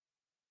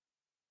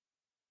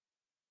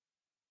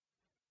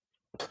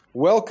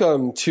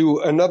Welcome to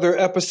another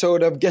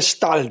episode of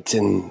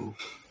Gestalten.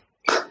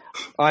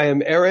 I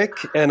am Eric,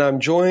 and I'm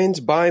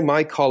joined by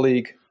my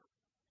colleague,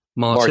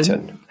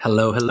 Martin.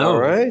 Hello. All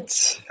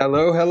right.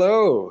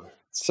 Hello.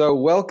 So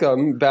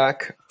welcome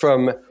back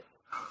from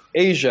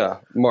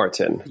Asia,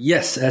 Martin.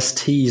 Yes, as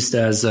teased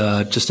as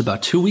just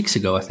about 2 weeks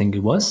ago, I think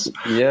it was.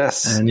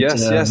 Yes. And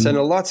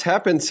a lot's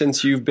happened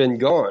since you've been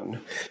gone.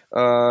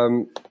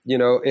 In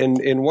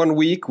 1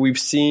 week, we've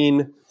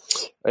seen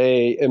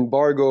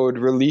embargoed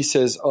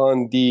releases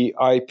on the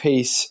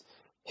I-Pace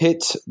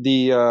hit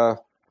the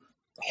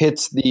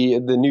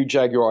new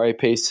Jaguar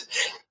I-Pace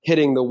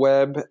hitting the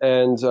web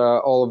and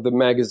all of the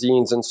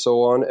magazines and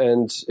so on,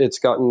 and it's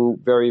gotten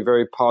very,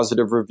 very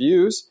positive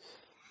reviews.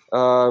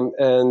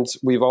 And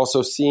we've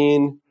also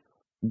seen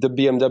the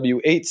BMW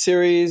 8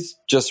 Series.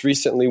 Just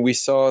recently, we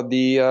saw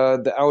the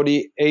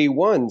Audi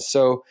A1.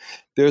 So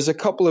there's a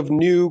couple of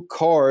new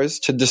cars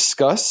to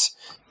discuss,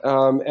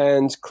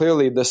 and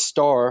clearly the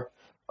star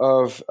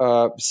of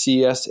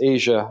CES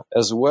Asia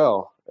as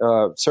well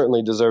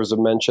certainly deserves a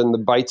mention, the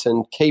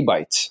Byton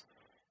K-Byte.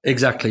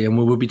 Exactly, and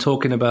we will be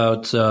talking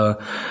about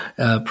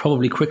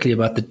probably quickly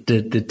about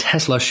the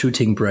Tesla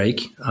shooting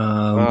brake.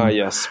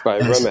 Yes, by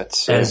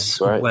Remet as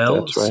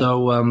well. Right.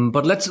 So,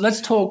 but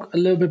let's talk a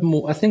little bit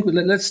more. I think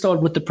let's start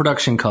with the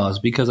production cars,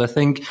 because I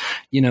think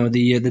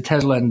the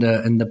Tesla and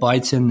the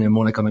Byton, they're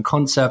more like on a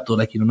concept, or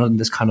like not in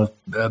this kind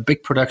of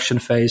big production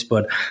phase.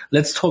 But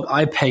let's talk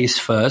I-Pace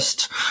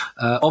first.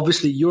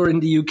 Obviously, you're in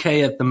the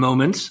UK at the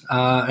moment,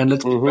 and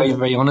let's be very,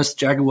 very honest.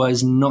 Jaguar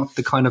is not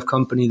the kind of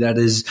company that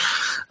is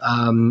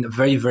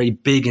very, very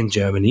big in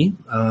Germany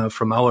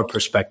from our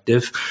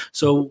perspective.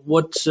 So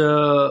what is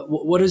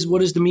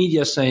the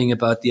media saying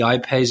about the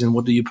I-Pace, and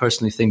what do you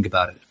personally think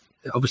about it?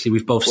 Obviously,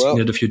 we've both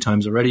seen it a few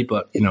times already,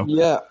 but clearly,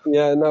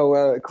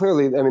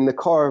 I mean, the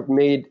car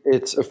made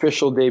its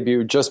official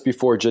debut just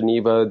before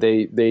Geneva.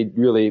 They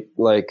really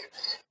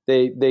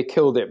they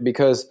killed it,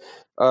 because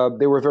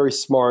they were very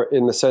smart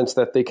in the sense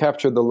that they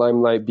captured the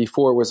limelight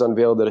before it was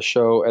unveiled at a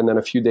show, and then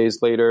a few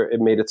days later,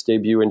 it made its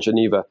debut in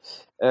Geneva.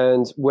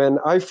 And when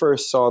I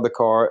first saw the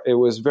car, it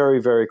was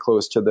very, very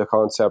close to the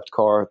concept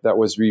car that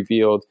was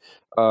revealed,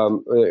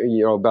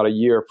 about a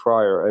year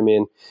prior. I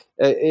mean,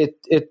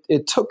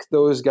 it took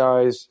those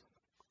guys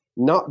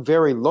not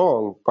very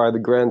long, by the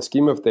grand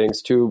scheme of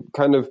things, to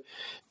kind of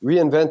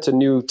reinvent a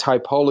new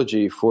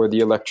typology for the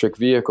electric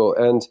vehicle.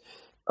 And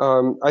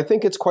I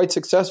think it's quite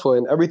successful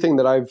in everything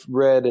that I've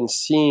read and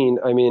seen.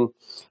 I mean,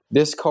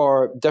 this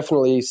car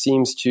definitely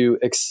seems to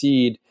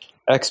exceed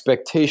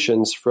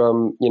expectations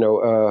from,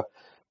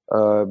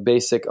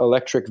 basic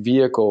electric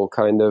vehicle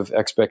kind of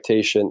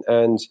expectation.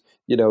 And,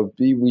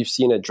 we've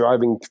seen it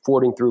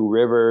fording through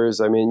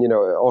rivers. I mean,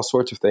 all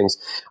sorts of things.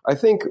 I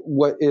think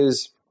what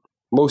is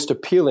most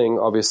appealing,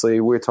 obviously,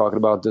 we're talking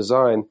about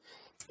design,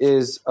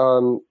 is,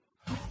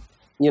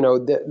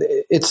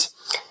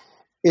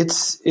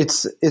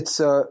 it's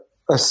a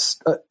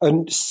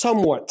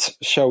somewhat,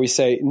 shall we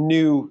say,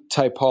 new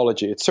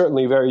typology. It's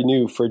certainly very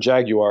new for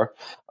Jaguar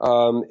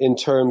in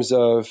terms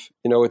of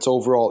its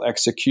overall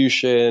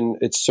execution,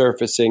 its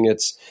surfacing,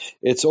 its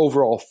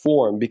overall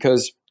form.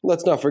 Because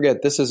let's not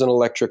forget, this is an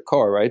electric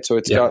car, right? So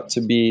it's got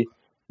to be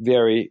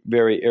very,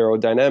 very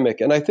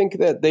aerodynamic, and I think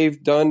that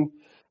they've done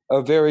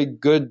a very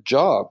good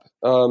job.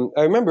 I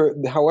remember,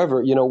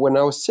 however, when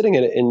I was sitting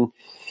in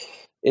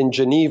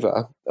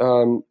Geneva,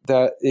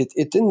 that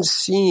it didn't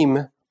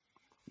seem,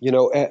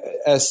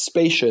 as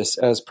spacious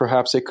as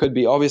perhaps it could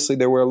be. Obviously,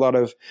 there were a lot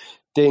of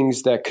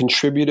things that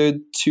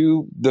contributed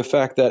to the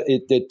fact that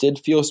it did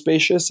feel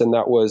spacious, and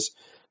there was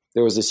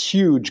this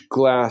huge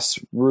glass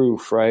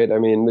roof, right? I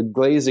mean, the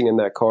glazing in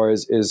that car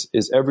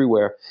is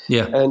everywhere.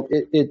 Yeah. And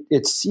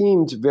it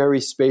seemed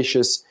very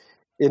spacious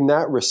in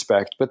that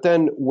respect. But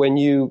then when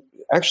you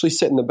actually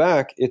sit in the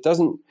back, it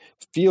doesn't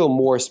feel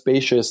more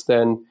spacious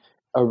than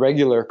a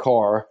regular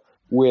car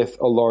with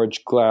a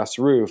large glass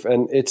roof.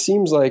 And it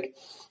seems like,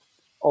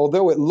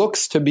 although it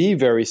looks to be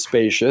very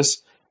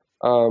spacious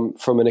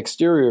from an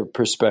exterior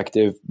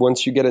perspective,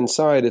 once you get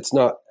inside, it's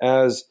not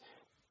as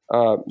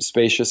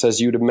spacious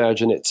as you'd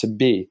imagine it to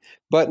be.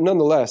 But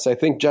nonetheless, I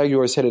think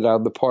Jaguar's hit it out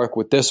of the park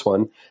with this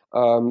one.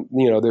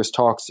 There's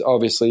talks,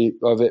 obviously,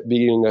 of it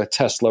being a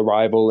Tesla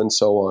rival and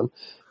so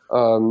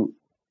on.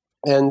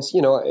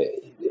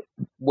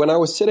 When I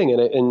was sitting in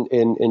it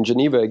in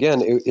Geneva,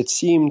 again, it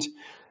seemed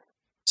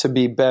to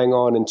be bang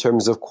on in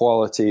terms of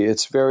quality.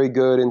 It's very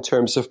good in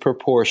terms of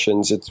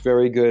proportions. It's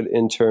very good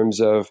in terms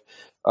of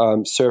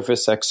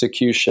surface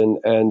execution.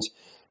 And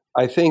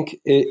I think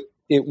it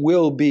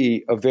will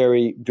be a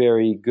very,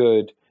 very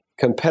good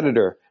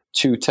competitor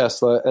to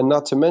Tesla, and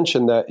not to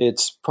mention that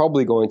it's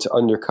probably going to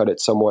undercut it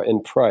somewhat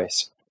in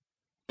price.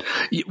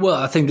 Well,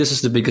 I think this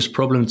is the biggest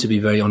problem, to be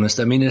very honest.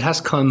 I mean, it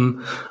has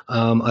come,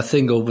 I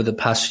think, over the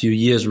past few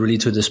years, really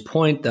to this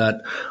point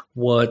that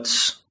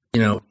what,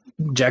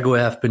 Jaguar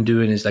have been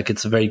doing is like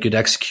it's a very good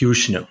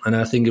executioner. And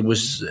I think it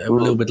was a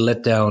little bit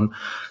let down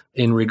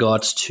in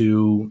regards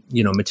to,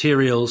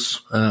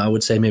 materials, I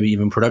would say maybe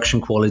even production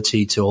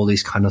quality, to all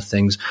these kind of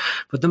things.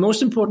 But the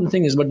most important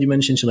thing is what you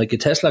mentioned, like a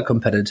Tesla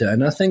competitor.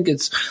 And I think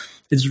it's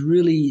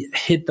really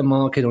hit the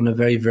market on a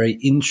very, very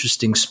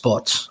interesting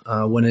spot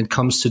when it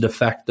comes to the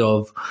fact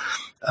of,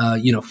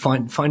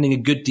 finding a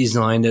good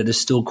design that is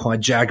still quite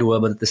Jaguar,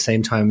 but at the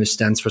same time it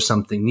stands for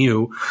something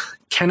new.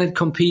 Can it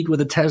compete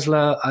with a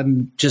Tesla?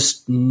 I'm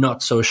just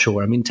not so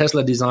sure. I mean,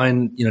 Tesla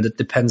design, that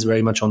depends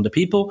very much on the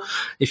people.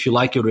 If you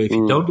like it or if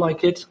you don't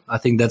like it, I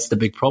think that's the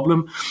big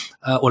problem,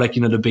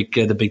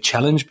 the big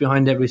challenge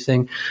behind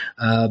everything.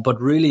 But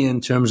really,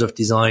 in terms of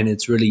design,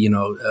 it's really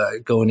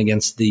going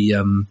against the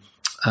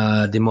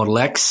Model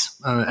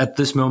X at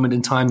this moment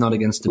in time, not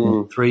against the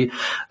Model 3.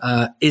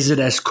 Is it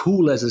as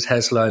cool as a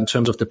Tesla in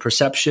terms of the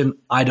perception?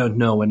 I don't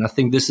know. And I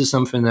think this is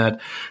something that,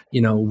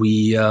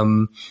 we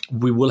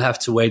will have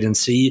to wait and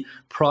see.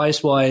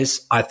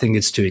 Price-wise, I think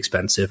it's too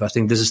expensive. I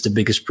think this is the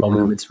biggest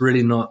problem. It's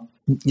really not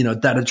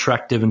that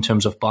attractive in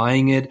terms of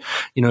buying it.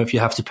 If you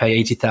have to pay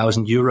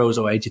 80,000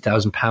 euros or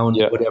 80,000 pounds,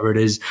 whatever it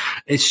is,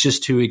 it's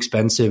just too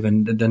expensive.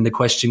 And then the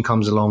question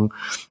comes along,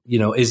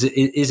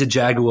 is a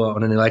Jaguar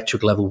on an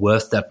electric level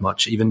worth that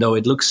much? Even though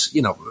it looks,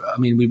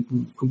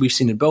 we've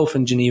seen it both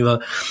in Geneva.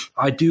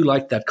 I do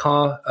like that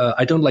car.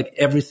 I don't like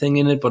everything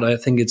in it, but I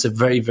think it's a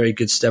very, very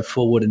good step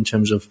forward in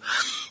terms of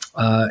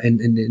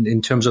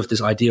in terms of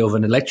this idea of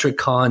an electric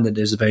car, and that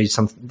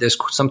there's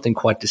something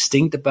quite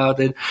distinct about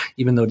it,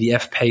 even though the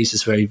F-Pace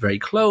is very, very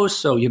close.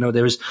 So,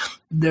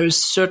 there's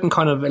certain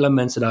kind of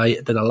elements that I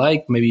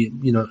like, maybe,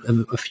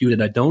 a few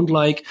that I don't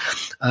like.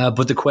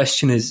 But the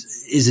question is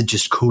it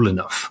just cool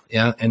enough?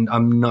 Yeah. And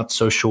I'm not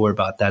so sure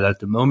about that at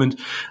the moment,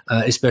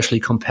 especially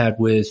compared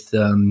with,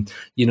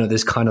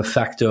 this kind of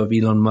factor of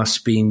Elon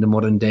Musk being the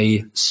modern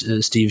day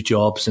Steve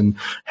Jobs and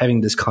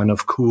having this kind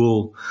of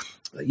cool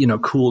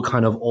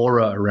kind of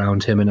aura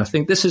around him. And I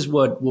think this is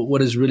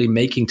what is really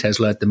making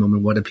Tesla at the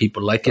moment, why do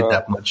people like it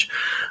that much.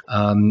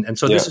 And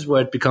so this is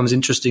where it becomes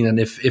interesting. And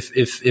if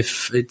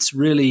it's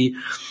really,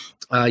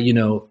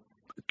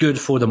 good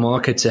for the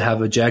market to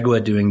have a Jaguar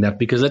doing that,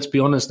 because let's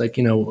be honest,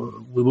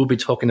 we will be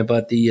talking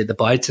about the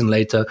Byton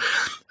later,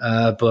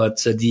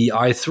 but the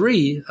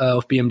i3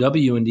 of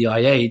BMW and the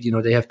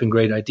i8, they have been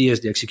great ideas.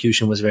 The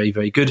execution was very,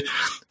 very good,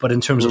 but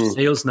in terms of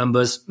sales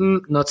numbers,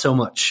 not so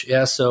much.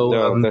 Yeah,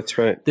 so that's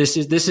right. This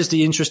is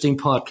the interesting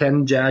part.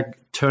 Can Jag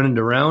turn it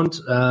around?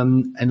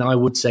 And I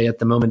would say at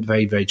the moment,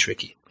 very, very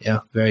tricky. Yeah,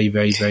 very,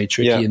 very, very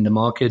tricky in the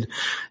market.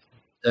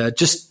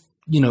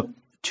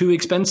 Too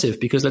expensive,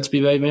 because let's be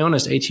very, very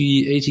honest,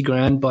 80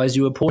 grand buys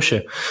you a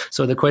Porsche.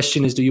 So the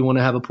question is, do you want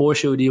to have a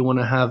Porsche or do you want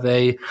to have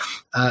a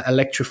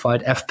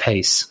electrified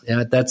F-Pace?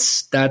 Yeah,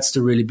 that's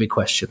the really big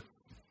question.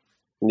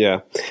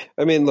 Yeah.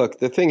 I mean, look,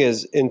 the thing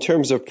is, in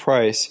terms of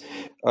price,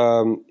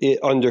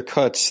 it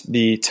undercuts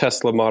the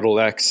Tesla Model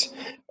X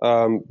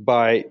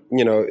by,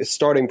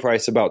 starting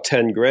price about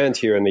 10 grand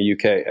here in the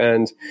UK.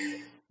 And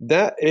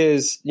that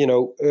is,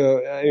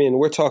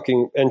 we're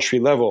talking entry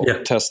level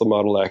Tesla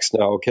Model X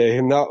now, okay?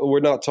 And we're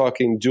not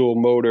talking dual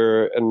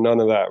motor and none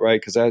of that, right?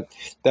 Because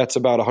that's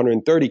about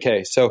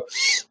 130K. So,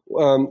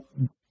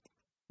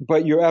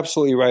 but you're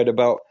absolutely right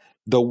about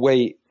the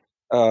weight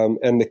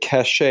and the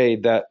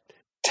cachet that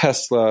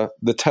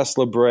the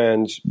Tesla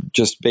brand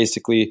just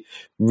basically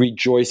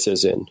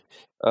rejoices in.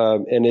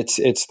 And it's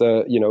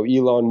the,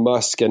 Elon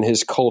Musk and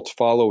his cult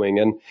following.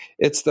 And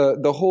it's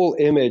the whole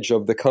image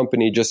of the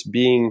company just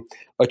being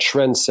a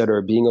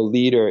trendsetter, being a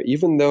leader,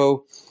 even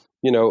though,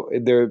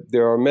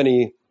 there are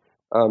many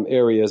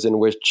areas in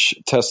which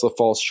Tesla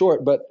falls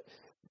short, but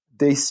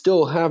they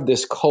still have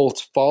this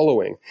cult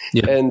following.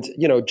 Yeah. And,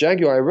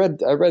 Jaguar, I read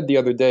the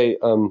other day,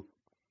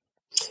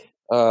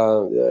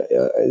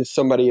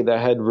 somebody that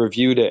had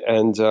reviewed it,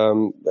 and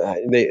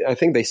I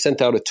think they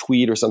sent out a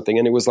tweet or something,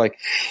 and it was like,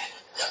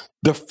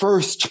 the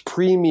first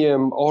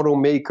premium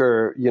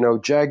automaker,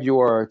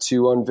 Jaguar,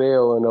 to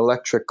unveil an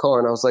electric car.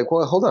 And I was like,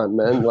 well, hold on,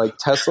 man. Like,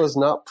 Tesla's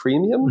not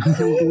premium?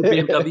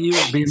 BMW,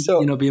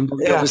 BMW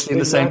obviously at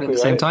the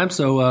same time.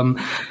 So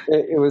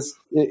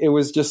it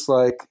was just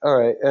like, all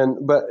right.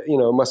 But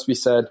it must be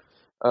said,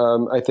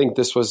 I think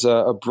this was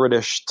a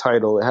British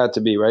title. It had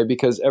to be, right?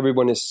 Because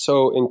everyone is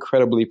so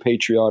incredibly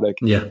patriotic.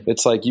 Yeah.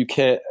 It's like you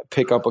can't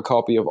pick up a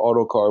copy of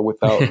Autocar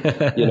without,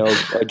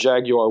 a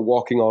Jaguar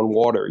walking on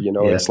water.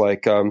 It's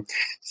like,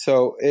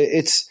 so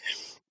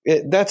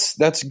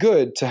that's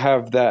good to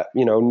have that,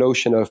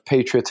 notion of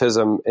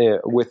patriotism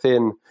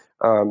within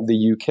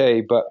the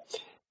UK. But,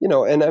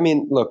 and I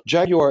mean, look,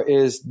 Jaguar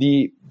is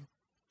the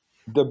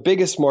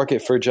biggest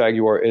market for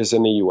Jaguar is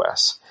in the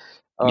US.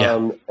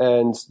 And,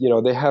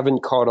 they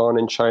haven't caught on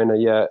in China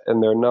yet,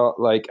 and they're not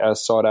like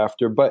as sought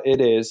after, but it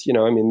is,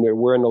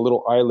 we're in a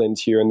little island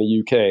here in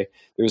the UK.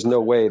 There's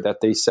no way that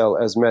they sell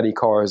as many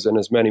cars and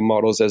as many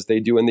models as they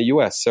do in the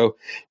US. So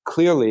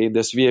clearly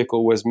this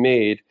vehicle was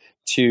made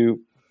to,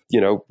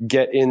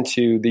 get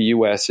into the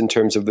U.S. in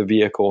terms of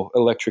the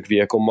electric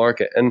vehicle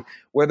market. And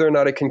whether or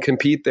not it can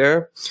compete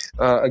there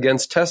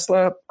against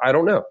Tesla, I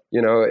don't know,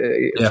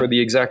 for the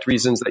exact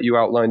reasons that you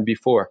outlined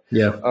before.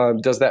 Yeah.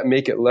 Does that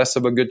make it less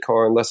of a good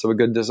car and less of a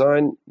good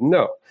design?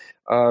 No.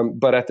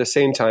 But at the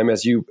same time,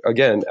 as you,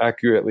 again,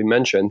 accurately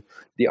mentioned,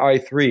 the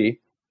i3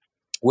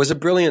 was a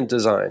brilliant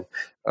design.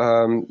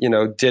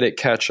 Did it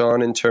catch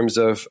on in terms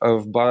of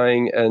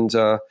buying and,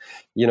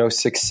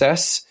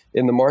 success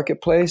in the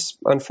marketplace?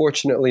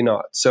 Unfortunately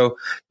not. So,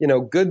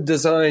 good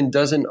design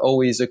doesn't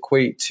always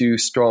equate to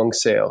strong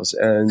sales.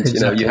 And,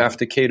 Exactly. you have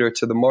to cater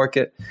to the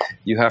market.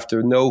 You have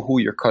to know who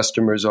your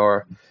customers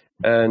are.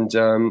 And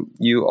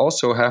you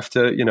also have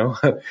to,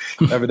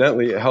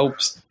 evidently it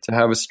helps to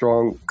have a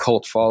strong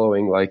cult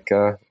following like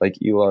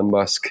Elon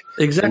Musk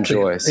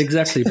enjoys.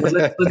 Exactly. But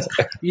let's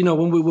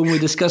when we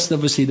discussed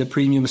obviously the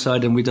premium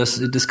side and we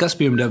just discussed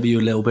BMW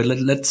a little bit,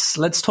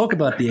 let's talk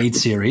about the 8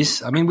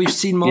 Series. I mean, we've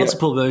seen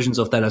multiple versions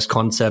of that as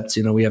concepts.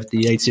 We have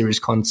the 8 Series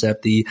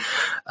concept, the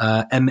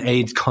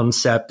M8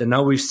 concept, and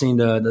now we've seen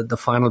the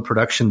final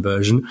production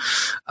version.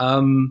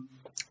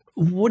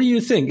 What do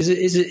you think?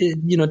 Is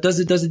it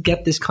does it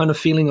get this kind of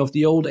feeling of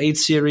the old 8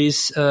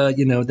 Series,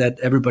 that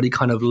everybody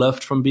kind of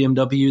loved from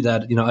BMW?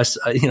 That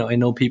I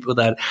know people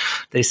that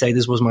they say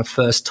this was my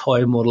first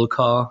toy model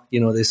car.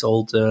 This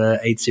old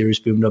 8 Series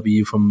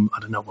BMW from, I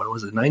don't know, what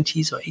was it,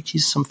 90s or 80s,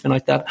 something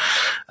like that.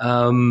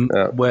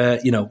 Where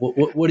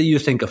what do you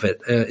think of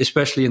it,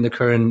 especially in the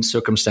current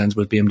circumstance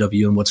with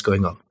BMW and what's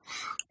going on?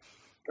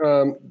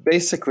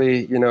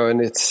 Basically,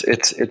 and it's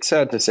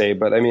sad to say,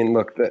 but I mean,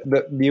 look,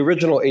 the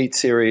original 8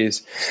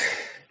 Series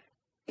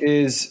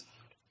is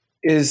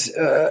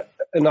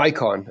an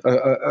icon,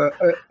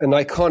 an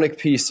iconic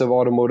piece of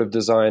automotive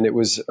design. It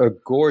was a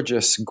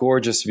gorgeous,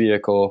 gorgeous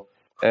vehicle,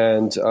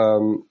 and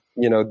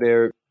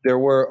there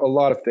were a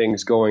lot of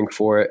things going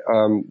for it.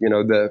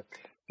 The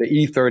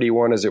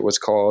E31, as it was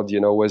called,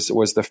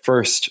 was the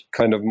first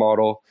kind of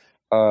model.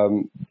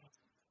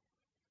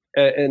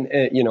 And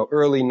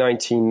early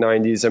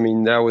 1990s. I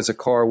mean, that was a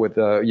car with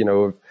a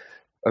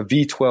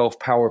V12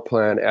 power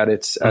plant at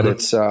its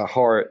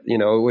heart.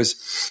 It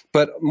was,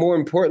 but more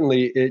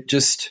importantly,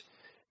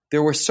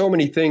 there were so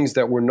many things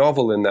that were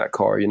novel in that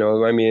car.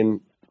 I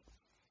mean,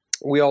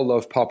 we all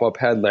love pop-up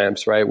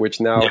headlamps, right?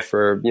 Which now,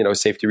 for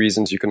safety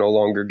reasons, you can no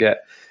longer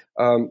get.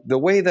 The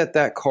way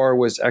that car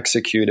was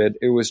executed,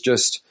 it was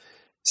just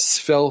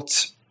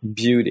svelte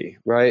beauty,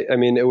 right? I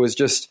mean, it was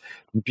just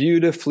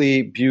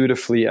beautifully,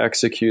 beautifully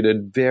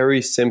executed,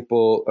 very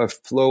simple, a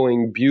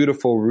flowing,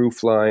 beautiful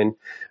roofline.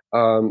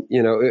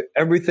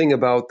 Everything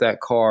about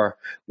that car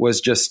was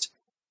just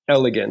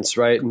elegance,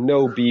 right?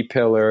 No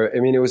B-pillar. I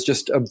mean, it was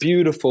just a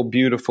beautiful,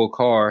 beautiful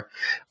car.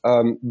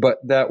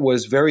 But that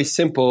was very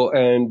simple.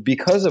 And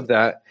because of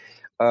that,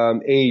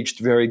 aged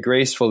very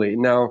gracefully.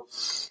 Now,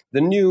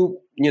 the new,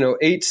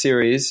 8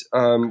 Series,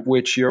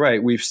 which you're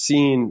right, we've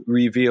seen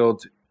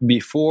revealed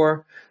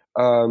before.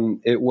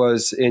 It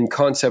was in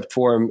concept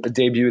form,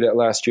 debuted at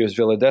last year's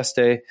Villa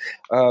d'Este.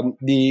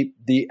 The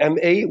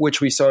M8, which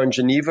we saw in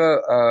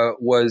Geneva,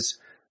 was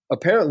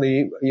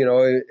apparently,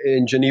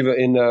 in Geneva,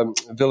 in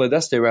Villa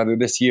d'Este rather,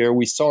 this year,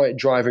 we saw it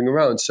driving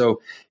around. So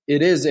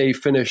it is a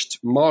finished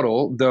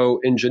model,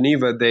 though in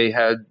Geneva they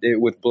had it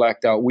with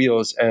blacked out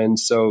wheels, and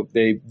so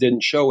they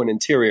didn't show an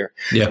interior.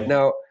 Yeah.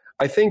 Now,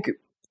 I think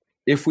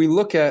if we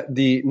look at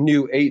the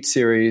new 8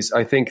 Series,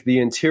 I think the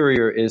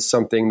interior is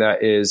something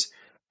that is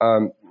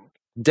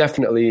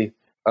definitely,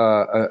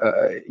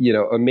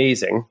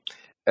 amazing,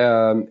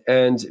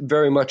 and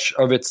very much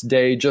of its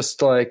day,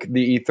 just like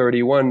the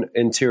E31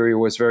 interior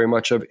was very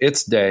much of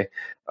its day.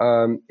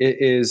 It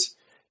is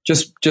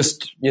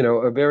just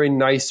a very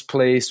nice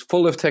place,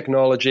 full of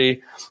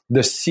technology.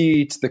 The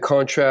seats, the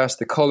contrast,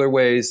 the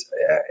colorways,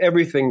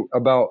 everything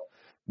about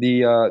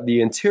the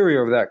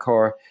interior of that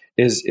car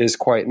is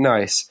quite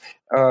nice.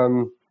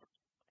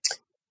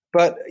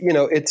 But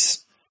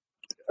it's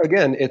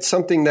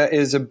something that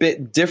is a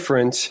bit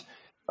different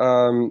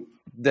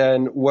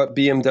than what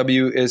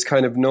BMW is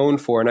kind of known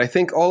for. And I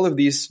think all of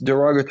these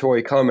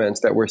derogatory comments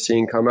that we're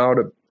seeing come out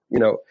of,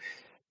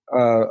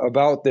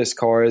 about this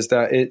car is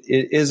that it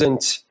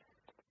isn't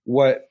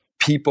what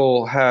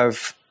people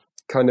have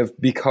kind of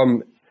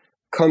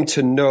come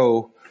to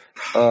know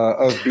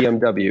of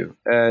BMW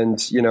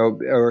and,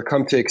 or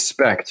come to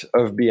expect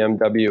of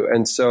BMW.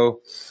 And so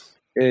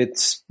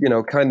it's,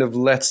 kind of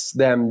lets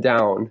them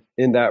down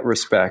in that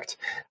respect.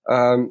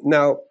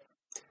 Now,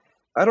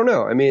 I don't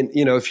know. I mean,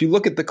 if you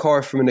look at the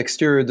car from an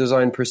exterior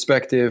design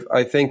perspective,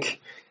 I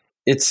think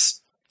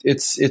it's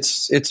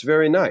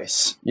very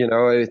nice.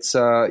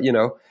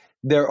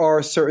 There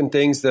are certain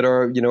things that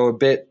are, a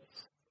bit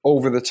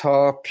over the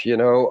top,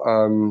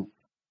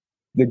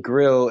 the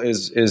grill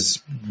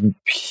is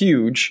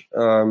huge.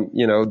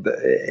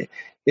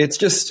 It's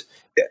just,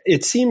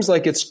 it seems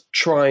like it's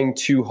trying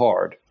too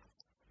hard.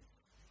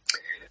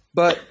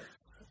 But,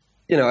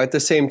 at the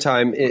same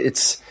time,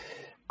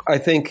 I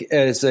think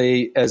as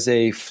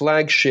a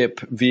flagship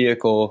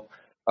vehicle,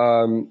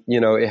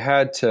 it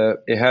had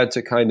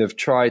to kind of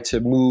try to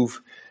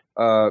move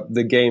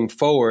the game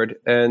forward.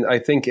 And I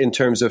think in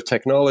terms of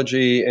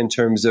technology, in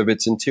terms of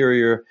its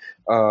interior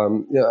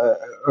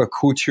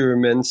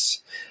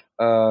accoutrements,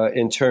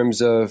 in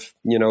terms of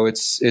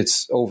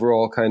its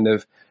overall kind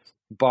of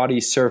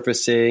body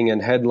surfacing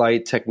and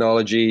headlight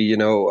technology,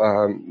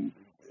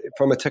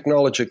 from a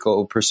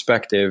technological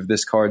perspective,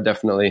 this car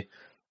definitely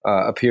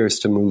appears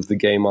to move the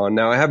game on.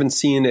 Now, I haven't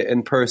seen it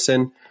in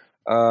person.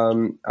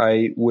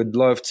 I would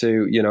love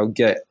to,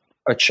 get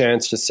a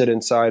chance to sit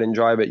inside and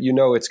drive it.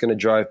 It's going to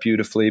drive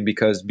beautifully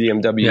because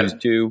BMWs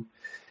do.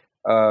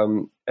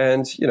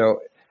 And,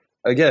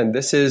 again,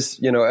 this is,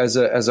 as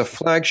a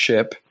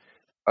flagship,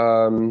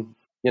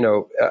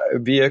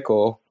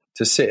 vehicle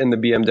to sit in the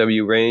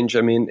BMW range.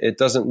 I mean, it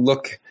doesn't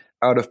look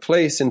out of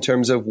place in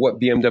terms of what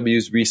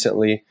BMW's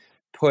recently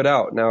put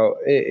out. Now,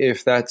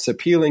 if that's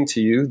appealing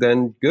to you,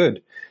 then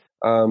good.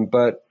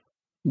 But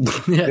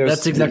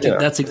that's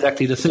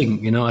exactly the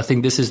thing. I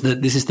think this is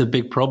the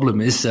big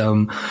problem is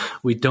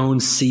we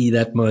don't see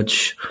that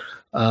much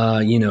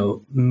that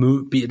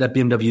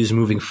BMW is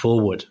moving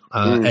forward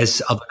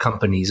as other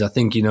companies. I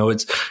think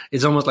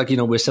it's almost like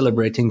we're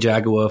celebrating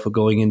Jaguar for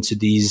going into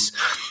these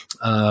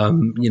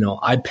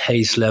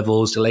I-Pace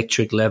levels,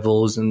 electric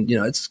levels, and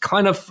it's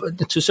kind of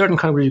to a certain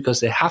degree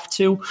because they have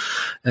to.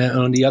 And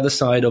on the other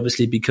side,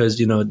 obviously, because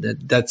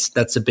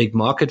that's a big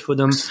market for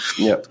them.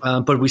 Yeah.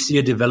 But we see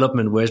a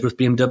development, whereas with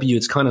BMW,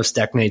 it's kind of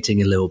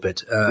stagnating a little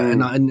bit.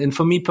 And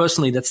for me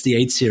personally, that's the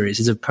 8 Series.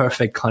 It's a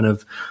perfect kind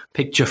of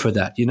picture for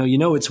that.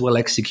 It's well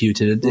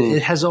executed.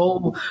 It has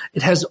all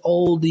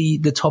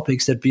the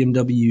topics that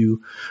BMW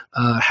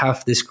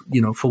have this,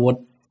 for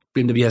what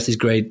BMW has this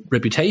great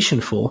reputation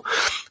for.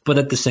 But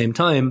at the same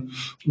time,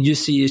 you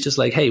see, it's just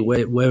like, hey,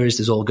 where is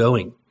this all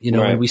going?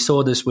 Right. And we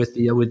saw this with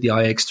the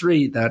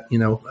iX3 that,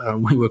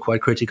 we were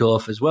quite critical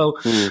of as well.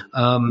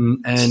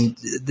 And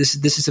this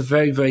is a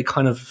very, very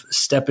kind of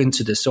step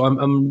into this. So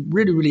I'm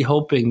really, really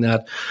hoping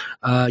that,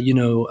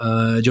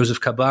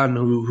 Joseph Caban,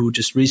 who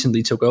just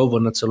recently took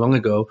over not so long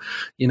ago,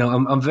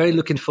 I'm very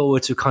looking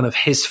forward to kind of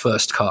his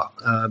first car,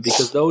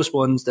 because those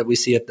ones that we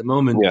see at the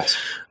moment, yes.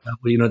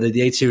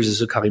 The 8 Series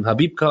is a Karim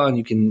Habib car, and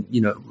you can,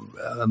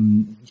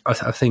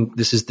 I think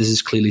this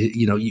is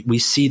clearly, we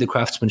see the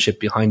craftsmanship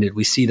behind it.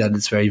 We see that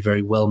it's very,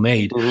 very well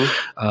made.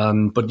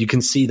 Mm-hmm. But you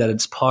can see that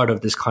it's part of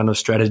this kind of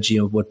strategy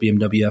of what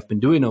BMW have been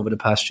doing over the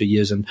past few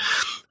years. And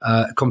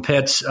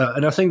compared,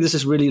 and I think this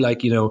is really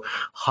like,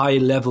 high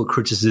level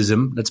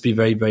criticism. Let's be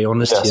very, very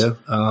honest here.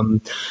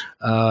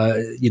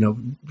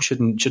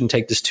 Shouldn't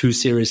take this too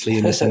seriously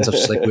in the sense of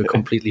just like we're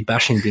completely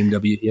bashing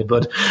BMW here.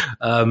 But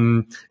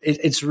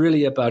it's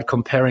really about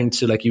comparing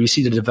to, like, you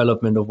see the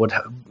development of what,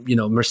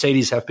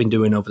 Mercedes have been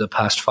doing over the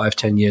past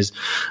 5-10 years,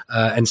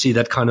 and see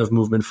that kind of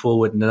movement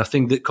forward. And I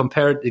think that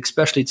compared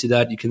especially to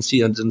that, you can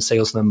see on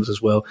sales numbers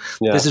as well.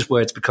 Yeah. This is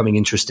where it's becoming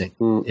interesting.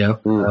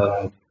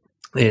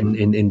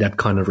 In that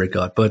kind of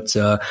regard. But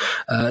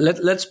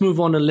let's move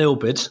on a little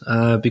bit,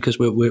 because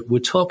we're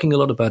talking a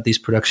lot about these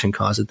production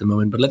cars at the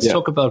moment. But let's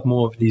talk about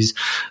more of these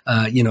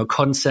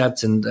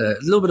concepts and a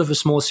little bit of a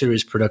small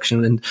series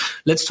production. And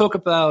let's talk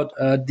about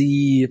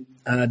the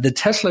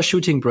Tesla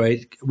shooting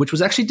brake, which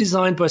was actually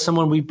designed by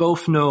someone we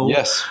both know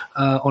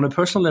on a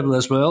personal level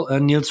as well,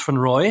 Niels van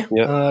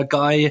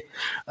Rooij,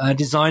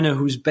 designer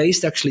who's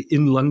based actually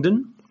in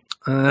London.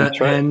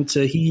 Right. And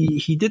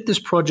he did this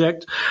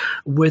project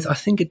with, I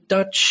think, a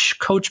Dutch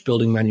coach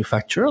building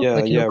manufacturer, coach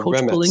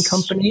Remitz. Building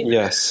company.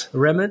 Yes,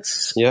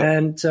 Remitz. Yeah.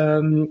 And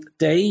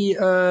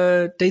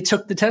they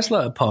took the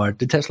Tesla apart,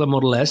 the Tesla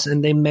Model S,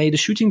 and they made a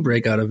shooting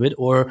brake out of it,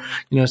 or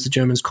as the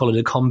Germans call it,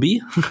 a Kombi.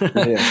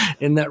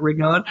 In that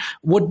regard.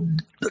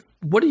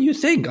 What do you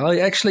think? I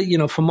actually,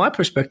 from my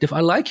perspective, I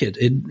like it.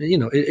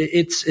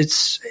 It's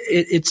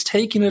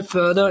taking it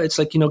further. It's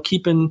like,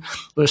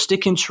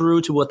 sticking true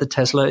to what the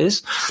Tesla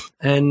is.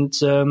 And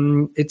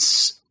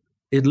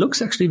it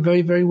looks actually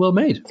very, very well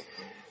made.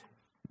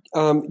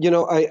 I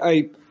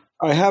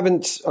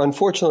haven't,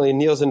 unfortunately,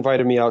 Niels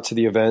invited me out to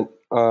the event.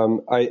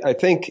 I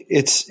think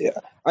it's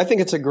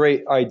a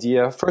great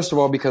idea. First of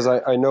all, because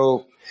I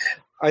know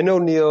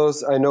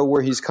Niels, I know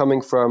where he's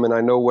coming from, and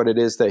I know what it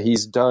is that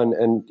he's done.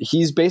 And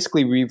he's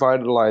basically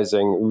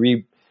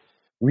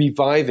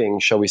reviving,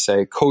 shall we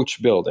say,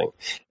 coach building.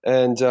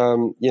 And,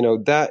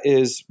 that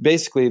is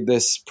basically,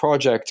 this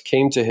project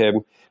came to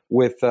him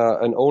with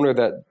an owner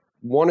that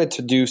wanted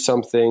to do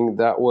something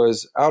that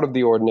was out of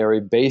the ordinary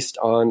based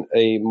on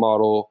a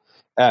Model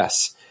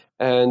S.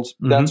 And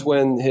that's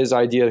when his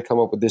idea to come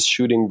up with this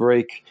shooting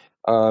brake,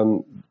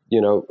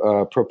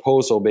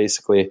 proposal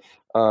basically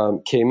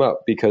came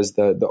up, because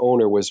the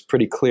owner was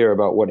pretty clear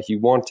about what he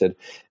wanted.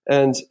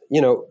 And,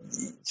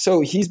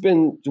 so he's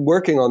been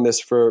working on this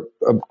for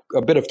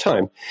a bit of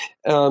time.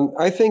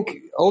 I think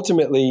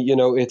ultimately,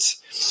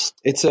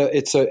 it's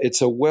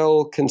a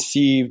well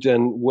conceived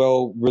and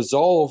well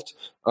resolved,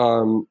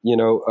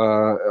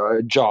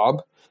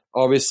 job.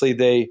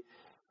 Obviously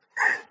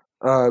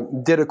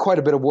did quite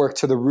a bit of work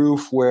to the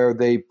roof where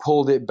they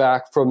pulled it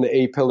back from the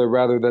A pillar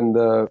rather than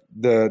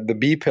the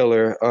B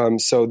pillar.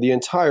 So the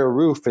entire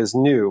roof is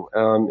new,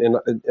 and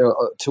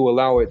to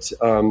allow it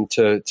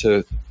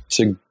to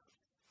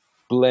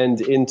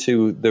blend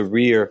into the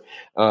rear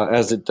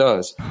as it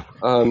does.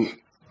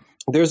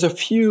 There's a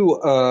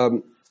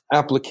few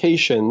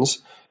applications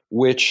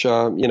which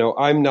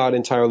I'm not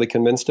entirely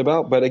convinced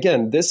about, but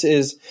again, this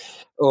is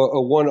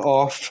a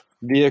one-off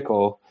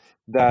vehicle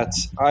that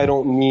I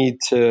don't need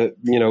to,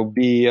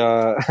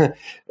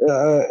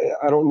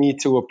 I don't need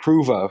to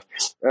approve of.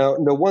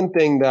 The one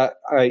thing that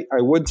I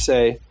would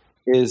say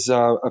is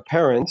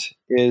apparent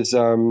is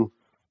that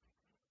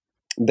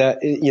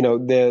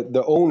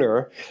the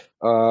owner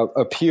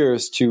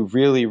appears to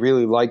really,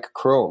 really like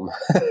Chrome,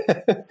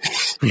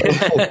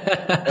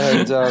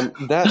 and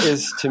that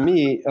is to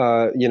me,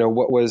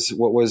 what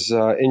was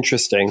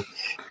interesting,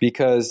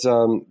 because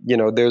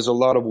there's a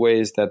lot of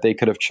ways that they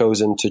could have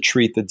chosen to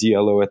treat the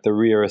DLO at the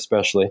rear,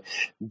 especially.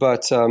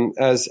 But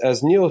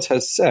as Niels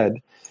has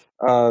said,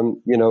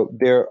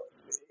 there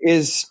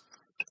is,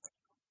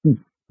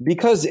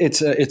 because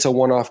it's a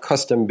one-off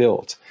custom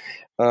build.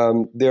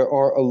 There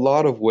are a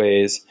lot of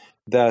ways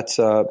that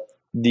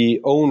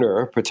the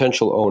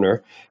potential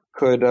owner,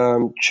 could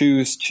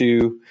choose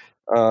to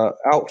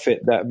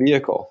outfit that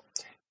vehicle.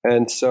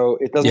 And so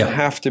it doesn't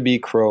have to be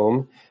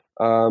Chrome.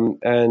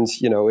 And,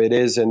 it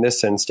is in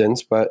this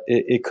instance, but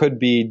it could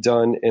be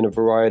done in a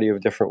variety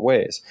of different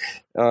ways.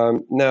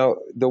 Now,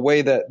 the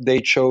way that they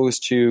chose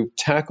to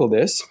tackle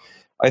this,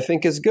 I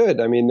think, is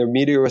good. I mean, the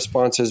media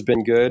response has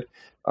been good.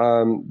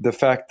 The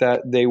fact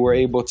that they were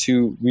able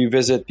to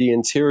revisit the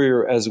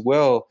interior as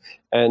well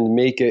and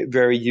make it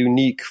very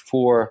unique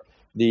for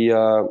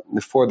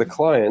the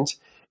client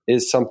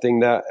is something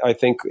that I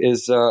think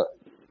is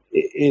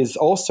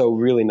also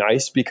really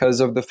nice, because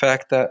of the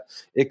fact that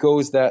it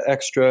goes that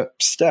extra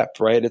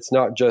step, right? It's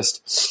not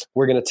just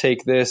we're going to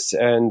take this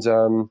and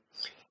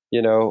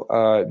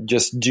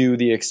just do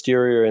the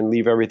exterior and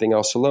leave everything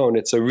else alone.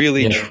 It's a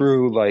really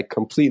true, like,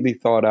 completely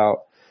thought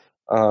out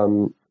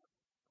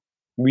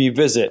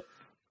revisit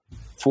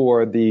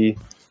for the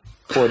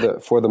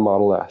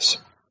Model S.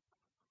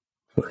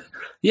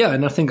 Yeah,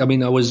 and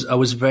I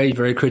was very,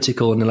 very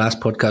critical in the last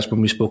podcast when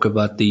we spoke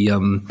about the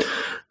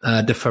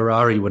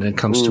Ferrari when it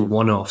comes to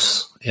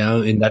one-offs,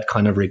 in that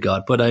kind of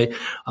regard. But I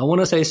want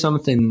to say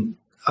something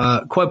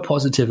quite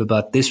positive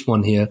about this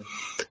one here,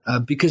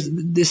 because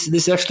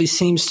this actually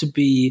seems to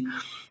be,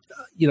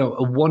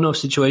 a one-off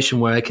situation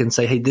where I can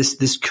say, hey,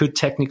 this could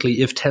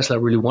technically, if Tesla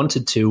really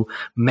wanted to,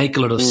 make a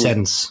lot of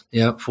sense,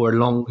 for a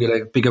long,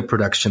 bigger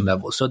production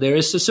level. So there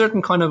is a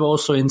certain kind of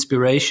also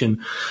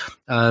inspiration,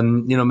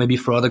 maybe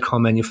for other car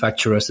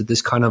manufacturers, that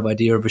this kind of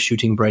idea of a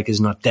shooting brake is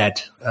not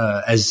dead,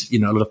 as a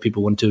lot of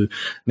people want to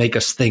make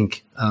us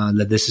think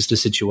that this is the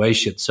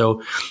situation.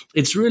 So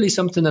it's really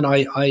something that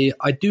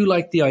I do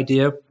like the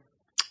idea.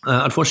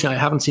 Unfortunately, I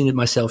haven't seen it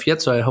myself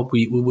yet, so I hope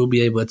we will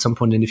be able at some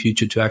point in the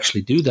future to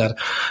actually do that.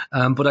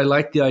 But I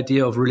like the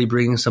idea of really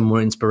bringing some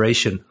more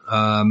inspiration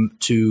to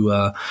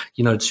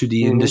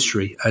the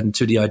industry and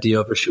to the idea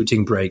of a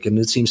shooting brake. And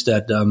it seems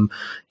that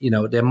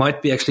there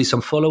might be actually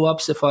some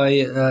follow-ups, if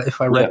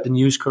I read the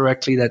news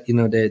correctly, that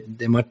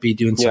they might be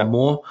doing some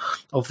more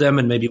of them,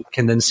 and maybe we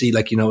can then see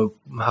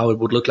how it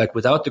would look like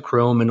without the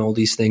Chrome and all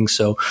these things.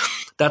 So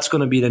that's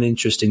going to be then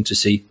interesting to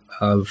see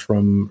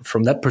from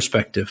that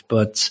perspective.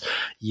 But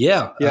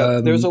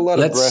there's a lot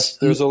of breadth.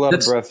 There's a lot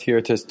of breadth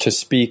here to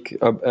speak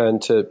and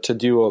to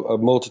do a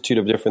multitude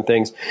of different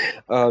things.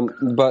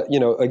 But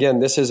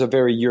again, this is a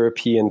very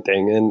European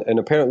thing, and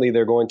apparently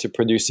they're going to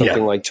produce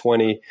something like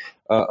 20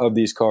 of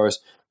these cars.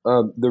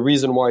 The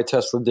reason why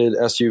Tesla did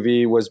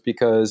SUV was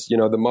because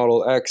the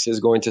Model X is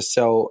going to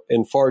sell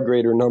in far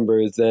greater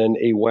numbers than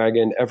a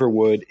wagon ever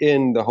would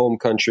in the home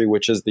country,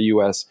 which is the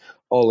U.S.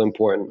 All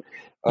important.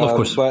 Of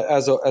course. But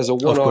as a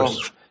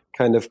one-off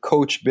kind of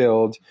coach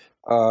build,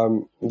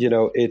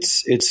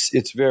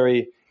 it's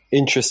very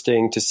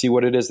interesting to see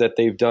what it is that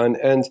they've done.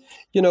 And,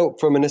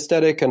 from an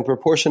aesthetic and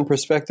proportion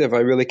perspective,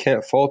 I really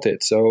can't fault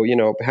it. So,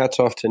 hats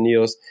off to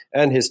Niels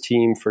and his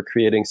team for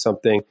creating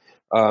something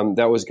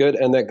that was good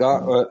and that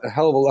got a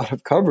hell of a lot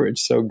of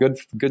coverage. So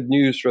good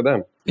news for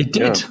them. It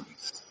did. Yeah.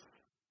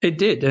 It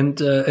did,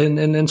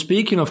 and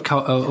speaking of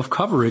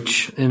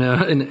coverage in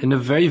a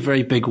very,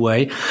 very big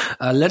way,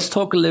 let's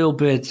talk a little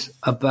bit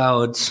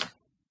about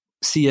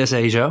CES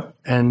Asia,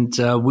 and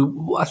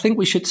I think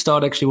we should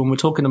start actually when we're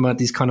talking about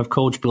these kind of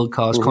coach build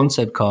cars,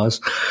 concept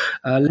cars.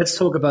 Let's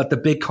talk about the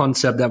big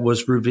concept that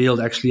was revealed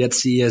actually at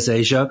CES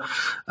Asia,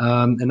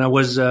 and I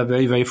was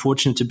very, very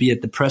fortunate to be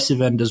at the press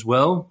event as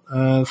well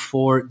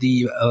for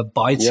the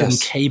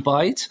Byton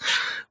K-Byte,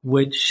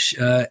 which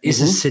is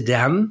a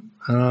sedan.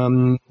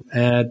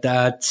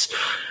 That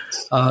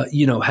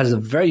has a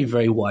very,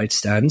 very wide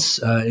stance.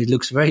 It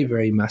looks very,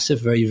 very massive,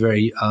 very,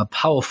 very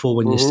powerful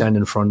when you stand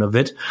in front of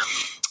it.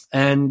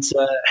 and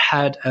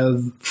had a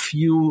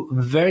few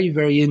very,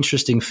 very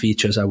interesting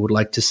features, I would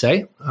like to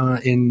say,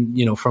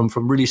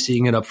 from really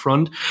seeing it up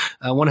front.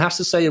 One has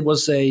to say it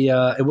was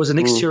an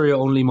exterior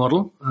only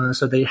model.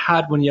 So they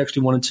had, when you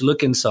actually wanted to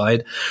look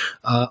inside,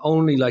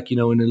 only in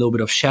a little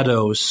bit of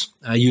shadows,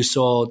 you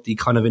saw the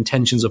kind of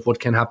intentions of what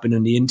can happen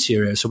in the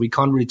interior. So we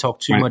can't really talk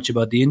too much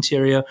about the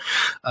interior.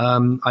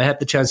 I had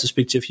the chance to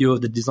speak to a few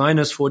of the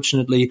designers,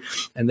 fortunately,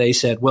 and they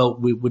said, well,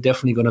 we're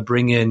definitely going to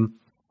bring in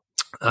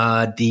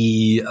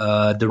the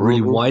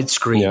really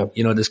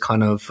widescreen, this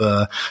kind of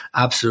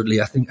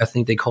absolutely, I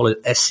think they call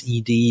it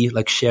SED,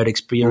 like shared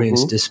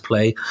experience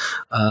display,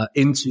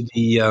 into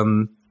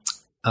the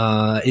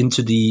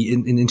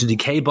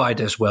K-Byte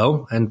as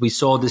well. And we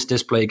saw this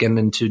display again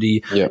into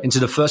the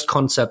first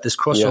concept, this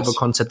crossover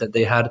concept that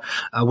they had,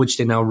 which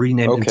they now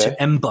renamed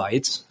into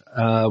M-Byte.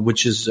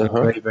 Which is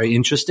very, very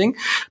interesting.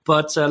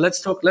 But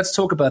let's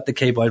talk about the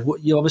K-Byte.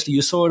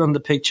 You saw it on the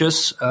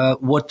pictures.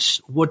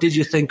 What did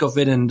you think of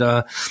it, and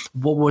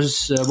what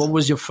was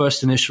your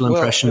first initial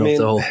impression of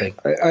the whole thing?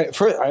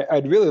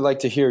 I'd really like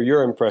to hear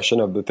your impression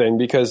of the thing,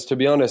 because to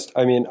be honest,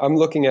 I'm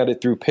looking at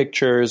it through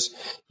pictures,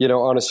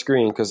 on a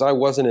screen, because I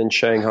wasn't in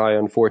Shanghai,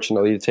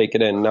 unfortunately, to take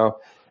it in. Now,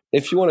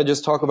 if you want to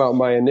just talk about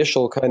my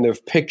initial kind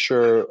of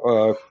picture,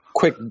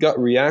 quick gut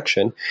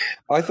reaction,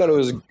 I thought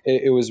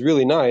it was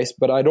really nice,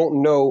 but I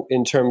don't know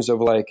in terms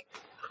of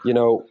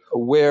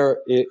where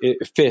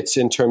it fits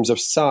in terms of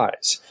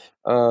size.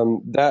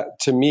 That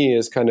to me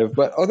is kind of,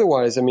 but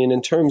otherwise,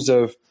 in terms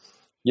of,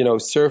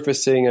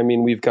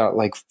 surfacing, we've got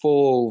like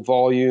full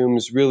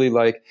volumes,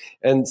 really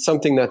and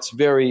something that's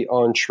very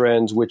on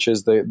trend, which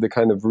is the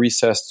kind of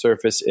recessed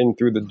surface in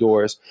through the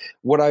doors.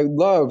 What I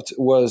loved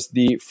was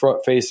the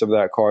front face of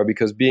that car,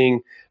 because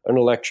being an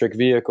electric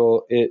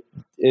vehicle, it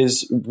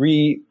is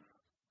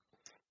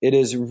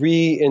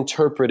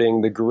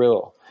reinterpreting the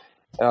grille,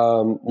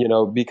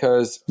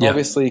 because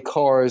obviously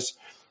cars,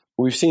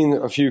 we've seen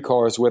a few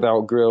cars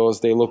without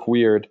grills, they look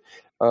weird.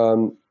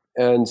 And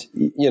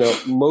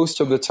most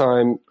of the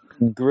time,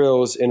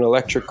 grills in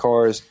electric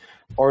cars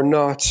are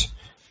not,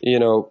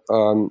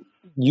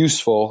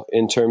 useful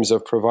in terms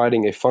of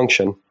providing a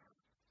function.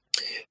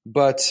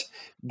 But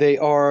they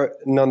are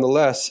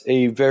nonetheless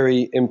a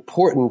very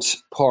important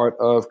part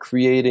of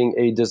creating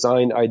a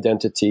design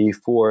identity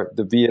for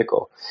the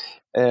vehicle.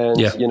 And,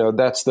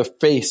 that's the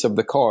face of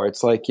the car.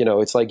 It's like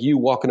you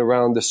walking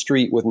around the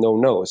street with no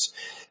nose.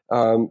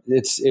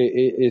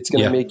 It's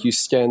going to make you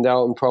stand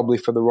out, and probably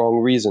for the wrong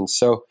reasons.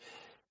 So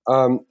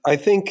I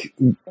think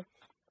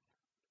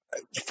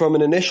from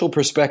an initial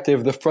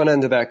perspective, the front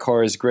end of that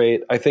car is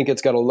great. I think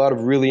it's got a lot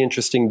of really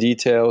interesting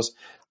details.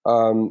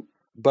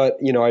 But,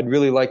 I'd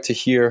really like to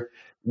hear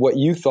what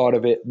you thought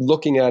of it,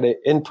 looking at it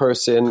in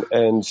person,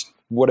 and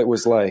what it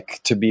was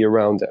like to be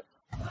around it.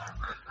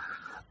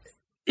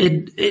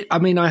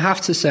 I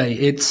have to say,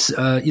 it's,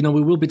 we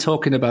will be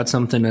talking about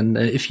something, and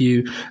if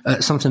you,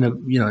 something,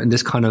 in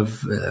this kind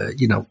of,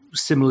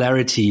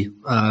 similarity,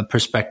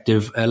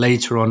 perspective,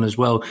 later on as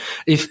well.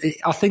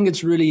 I think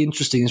it's really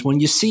interesting is when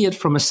you see it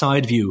from a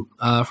side view,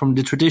 from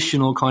the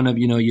traditional kind of,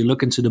 you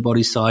look into the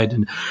body side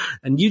and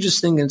you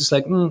just think it's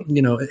like,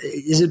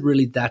 is it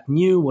really that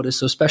new? What is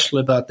so special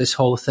about this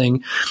whole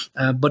thing?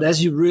 But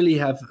as you really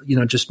have,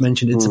 just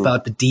mentioned, it's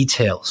about the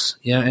details.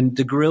 Yeah. And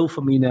the grille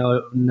for me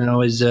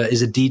now is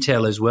a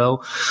detail as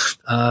well.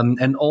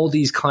 And all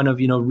these kind of,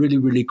 really,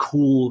 really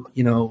cool,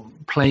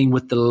 playing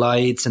with the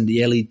lights and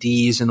the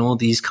LEDs and all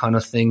these kind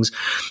of things.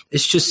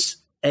 It's just,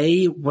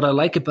 what I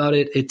like about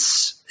it,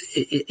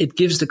 it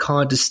gives the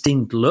car a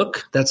distinct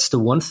look. That's the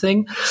one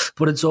thing,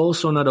 but it's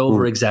also not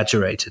over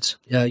exaggerated.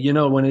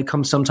 When it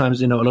comes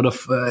sometimes, a lot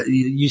of,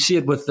 you see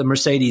it with the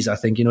Mercedes, I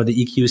think, the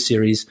EQ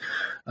series,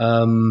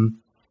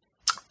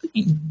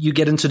 you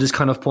get into this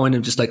kind of point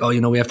of just like,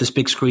 we have this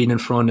big screen in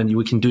front and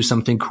we can do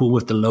something cool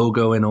with the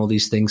logo and all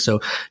these things.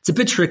 So it's a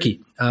bit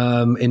tricky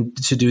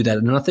to do that.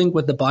 And I think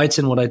with the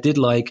Byton, what I did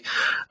like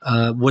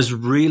was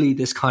really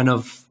this kind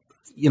of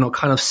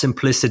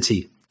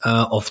simplicity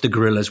of the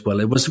grille as well.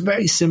 It was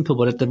very simple,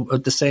 but at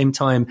the same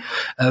time,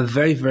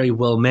 very, very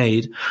well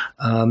made.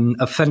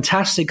 A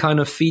fantastic kind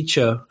of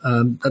feature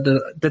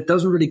that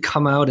doesn't really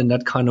come out in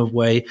that kind of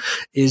way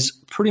is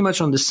pretty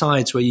much on the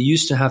sides where you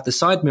used to have the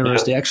side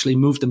mirrors. They actually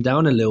moved them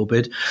down a little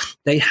bit.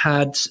 They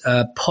had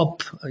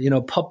pop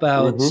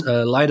out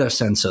LiDAR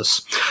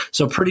sensors.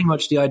 So pretty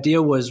much the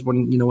idea was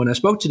when I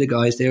spoke to the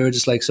guys, they were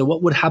just like, so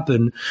what would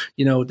happen?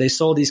 They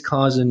saw these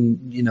cars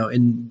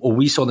or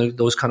we saw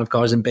those kind of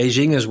cars in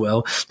Beijing as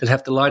well, that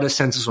have the LiDAR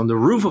sensors on the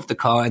roof of the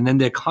car, and then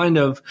they're kind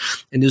of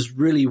in this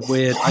really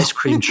weird ice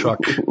cream truck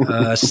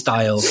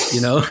style,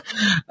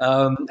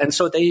 and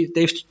so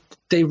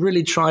they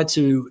really try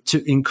to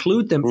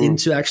include them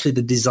into actually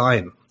the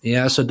design.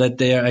 Yeah, so that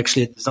they are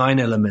actually a design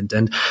element,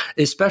 and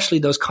especially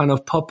those kind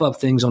of pop-up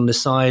things on the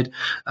side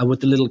with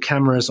the little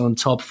cameras on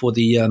top for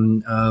the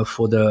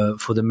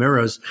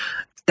mirrors.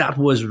 That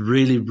was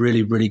really,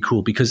 really, really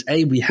cool because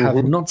we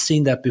have not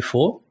seen that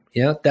before.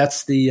 Yeah,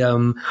 that's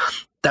the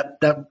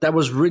that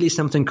was really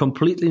something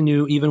completely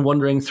new. Even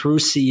wandering through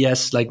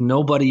CES, like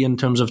nobody in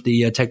terms of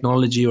the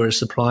technology or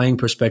supplying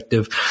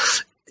perspective,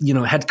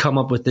 had come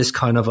up with this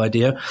kind of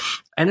idea.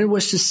 And it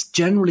was just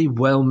generally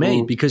well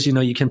made because,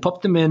 you can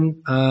pop them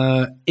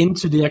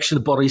into the actual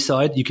body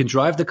side. You can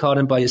drive the car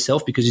in by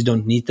yourself because you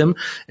don't need them.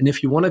 And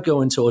if you want to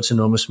go into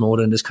autonomous mode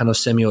and this kind of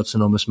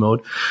semi-autonomous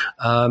mode,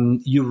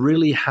 you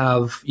really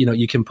have,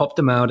 you can pop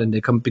them out and they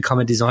become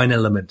a design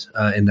element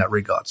in that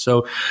regard.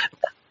 So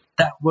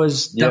that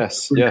was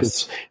yes. Good.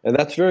 And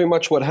that's very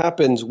much what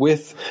happens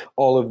with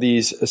all of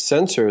these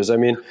sensors. I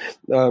mean,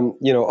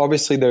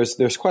 obviously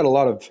there's quite a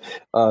lot of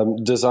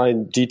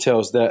design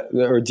details that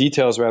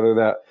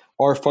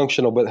are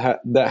functional,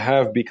 but that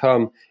have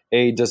become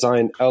a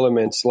design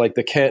element, like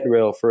the cant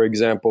rail, for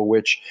example,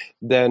 which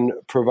then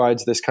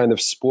provides this kind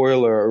of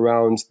spoiler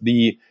around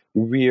the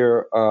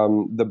rear,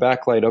 the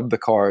backlight of the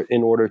car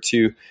in order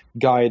to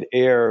guide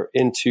air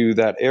into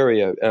that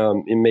area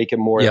and make it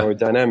more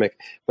aerodynamic.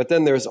 But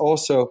then there's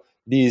also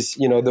these,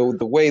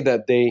 the way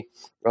that they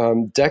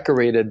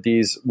decorated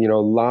these,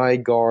 lie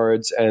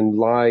guards and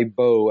lie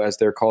bow, as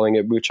they're calling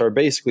it, which are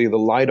basically the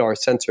LiDAR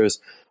sensors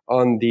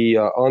on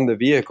the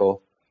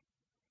vehicle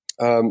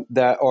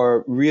that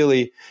are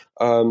really,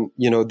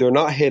 they're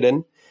not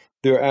hidden.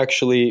 They're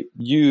actually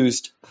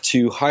used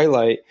to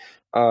highlight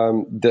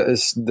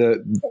these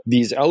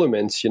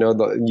elements,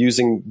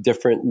 using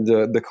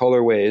the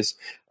colorways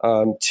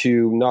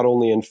to not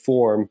only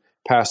inform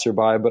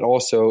passerby, but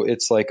also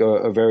it's like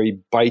a very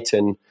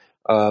Byton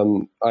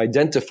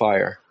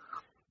identifier.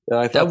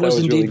 I thought that was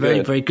indeed really very,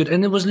 very good.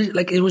 And it was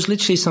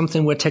literally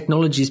something where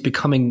technology is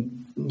becoming,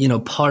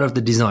 part of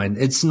the design.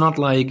 It's not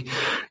like,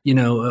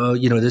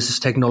 this is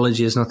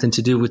technology has nothing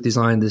to do with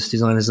design. This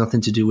design has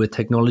nothing to do with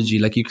technology.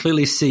 Like you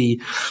clearly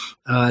see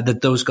that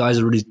those guys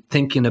are really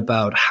thinking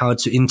about how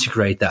to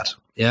integrate that.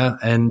 Yeah.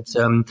 And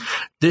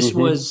this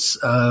was,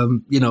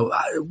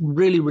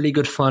 really, really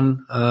good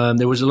fun.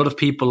 There was a lot of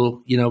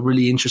people,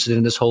 really interested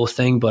in this whole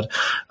thing. But,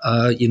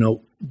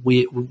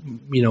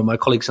 my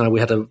colleagues and I, we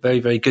had a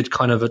very, very good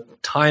kind of a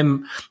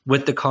time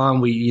with the car.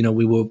 And we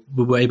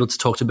were able to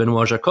talk to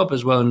Benoit Jacob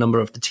as well, a number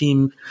of the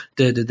team,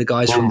 the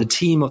guys from the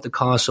team of the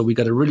car. So we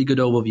got a really good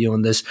overview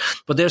on this.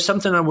 But there's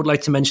something I would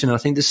like to mention. I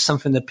think this is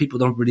something that people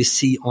don't really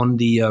see on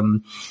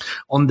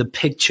the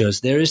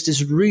pictures. There is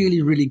this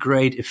really, really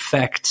great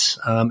effect.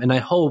 And I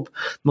hope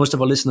most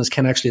of our listeners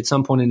can actually at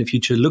some point in the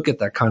future look at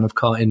that kind of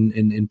car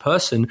in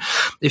person.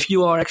 If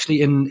you are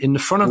actually in the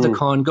front of the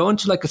car and go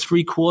into like a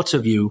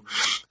 3/4 view,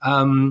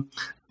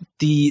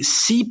 the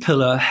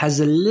C-pillar has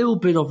a little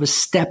bit of a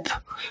step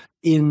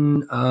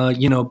in,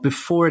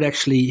 before it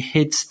actually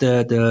hits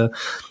the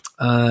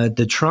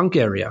trunk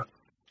area.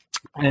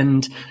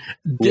 And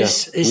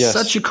this is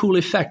such a cool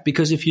effect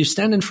because if you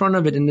stand in front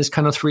of it in this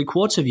kind of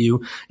 3/4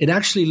 view, it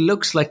actually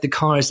looks like the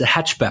car is a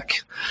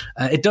hatchback.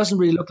 It doesn't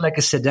really look like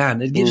a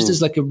sedan. It gives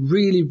this like a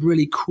really,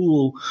 really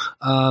cool,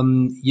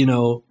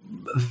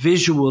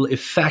 visual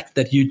effect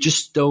that you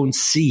just don't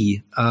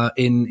see I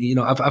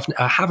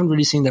haven't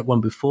really seen that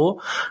one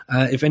before.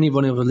 If any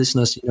one of the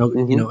listeners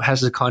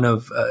has a kind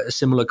of a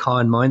similar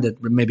car in mind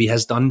that maybe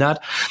has done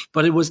that,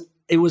 but it was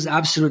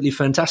absolutely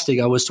fantastic.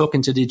 I was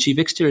talking to the chief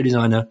exterior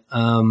designer,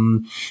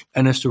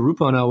 Ernesto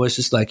Rupa, and I was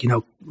just like,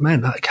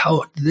 man, like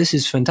how this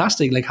is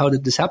fantastic. Like, how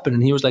did this happen?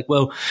 And he was like,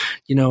 well,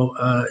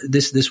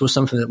 this was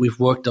something that we've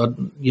worked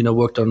on,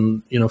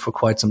 for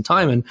quite some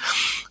time. And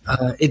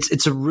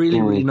it's a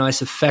really, really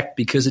nice effect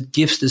because it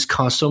gives this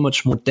car so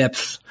much more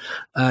depth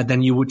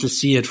than you would just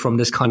see it from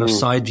this kind of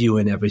side view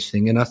and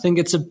everything. And I think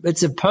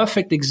it's a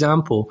perfect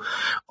example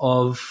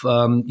of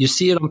you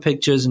see it on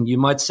pictures and you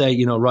might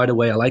say, right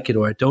away, I like it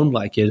or I don't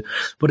like it,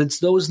 but it's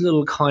those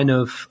little kind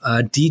of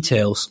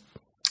details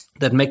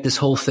that make this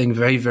whole thing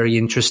very, very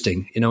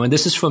interesting, and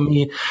this is for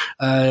me,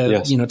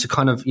 to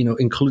kind of,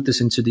 include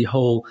this into the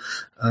whole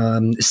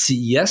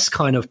CES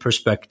kind of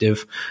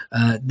perspective.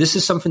 This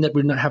is something that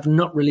we have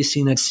not really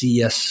seen at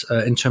CES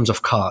in terms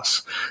of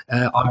cars,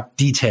 are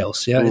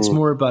details. Yeah. It's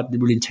more about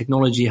really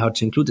technology, how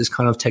to include this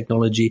kind of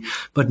technology,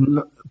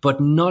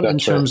 but not in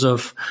terms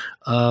of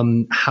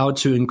how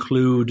to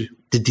include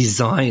the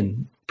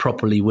design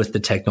properly with the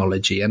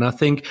technology. And I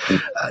think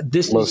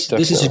this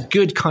is a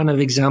good kind of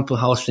example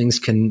how things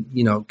can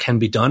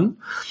be done.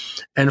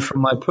 And from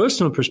my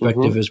personal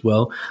perspective as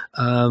well,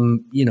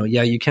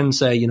 you can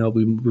say,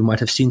 we might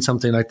have seen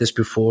something like this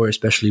before,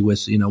 especially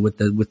with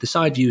the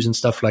side views and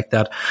stuff like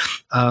that.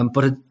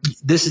 But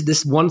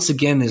this once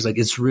again is like,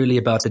 it's really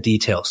about the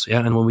details.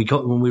 Yeah. And when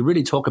we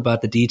really talk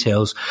about the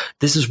details,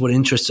 this is what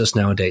interests us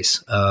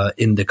nowadays,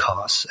 in the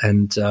cars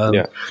and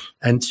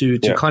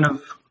to kind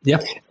of,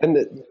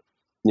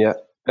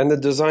 And the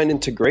design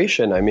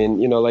integration, I mean,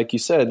 like you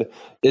said,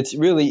 it's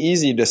really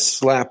easy to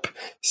slap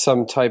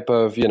some type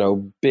of,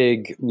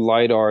 big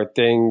LiDAR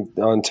thing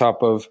on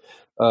top of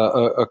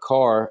a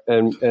car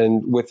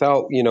and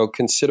without,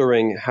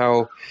 considering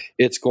how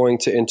it's going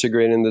to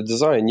integrate in the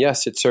design.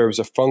 Yes, it serves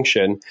a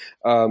function,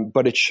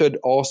 but it should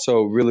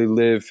also really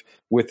live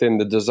within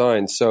the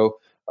design. So,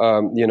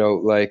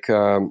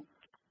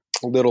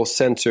 little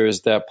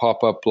sensors that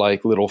pop up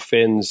like little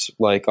fins,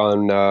 like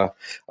on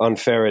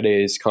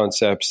Faraday's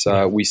concepts.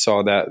 We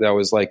saw that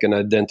was like an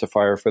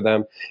identifier for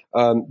them.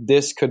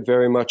 This could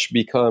very much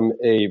become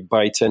a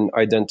Byton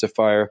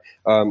identifier.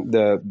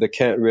 The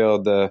cant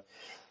rail, the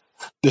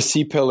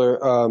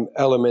C-pillar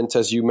element,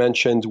 as you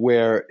mentioned,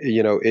 where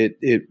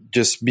it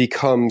just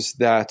becomes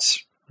that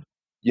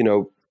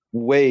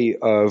way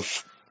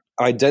of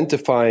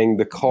identifying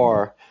the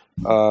car.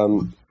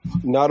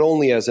 Not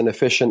only as an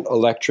efficient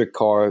electric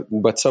car,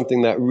 but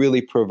something that really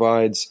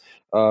provides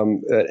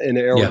an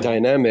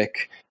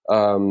aerodynamic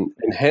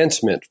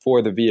enhancement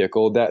for the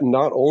vehicle that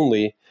not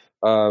only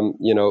does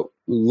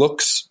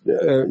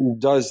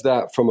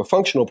that from a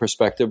functional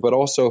perspective, but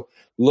also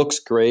looks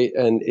great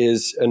and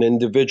is an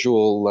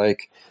individual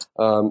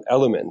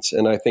element.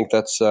 And I think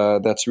that's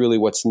really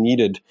what's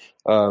needed,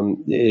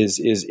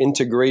 is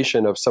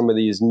integration of some of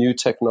these new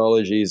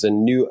technologies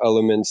and new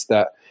elements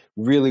that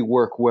really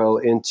work well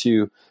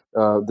into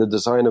the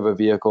design of a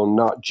vehicle,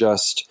 not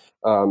just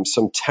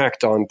some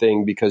tacked on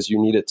thing because you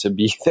need it to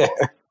be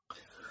there.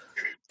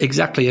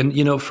 Exactly. And,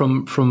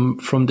 from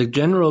the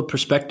general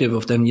perspective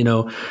of then,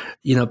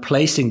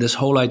 placing this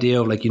whole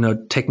idea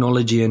of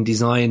technology and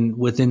design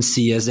within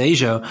CES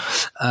Asia,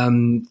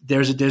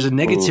 there's a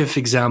negative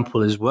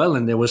example as well.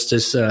 And there was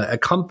this, a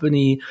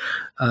company,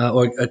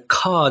 or a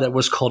car that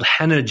was called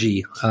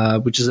Hanergy,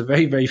 which is a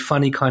very, very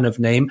funny kind of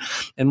name,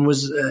 and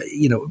was,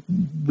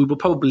 we will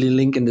probably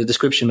link in the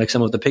description,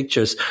 some of the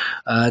pictures,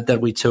 that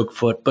we took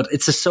but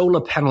it's a solar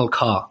panel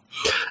car.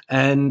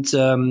 And,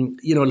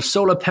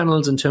 solar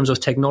panels in terms of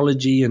technology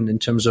and in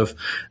terms of,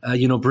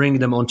 bringing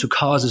them onto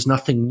cars is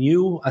nothing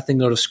new. I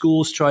think a lot of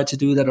schools tried to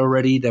do that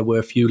already. There were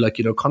a few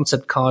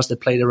concept cars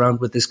that played around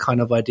with this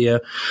kind of idea.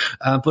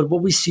 But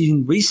what we've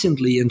seen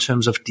recently in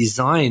terms of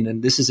design,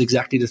 and this is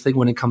exactly the thing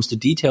when it comes to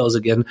details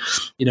again,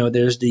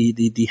 there's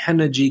the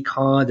Hanergy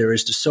car, there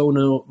is the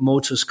Sono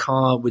Motors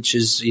car, which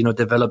is,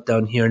 developed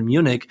down here in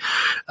Munich.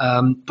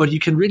 But you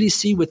can really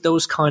see with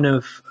those kind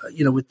of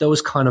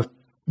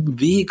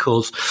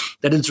vehicles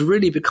that it's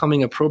really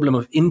becoming a problem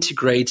of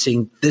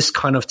integrating this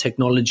kind of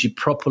technology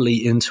properly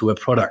into a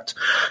product.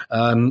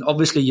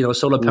 Obviously,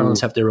 solar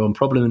panels have their own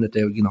problem in that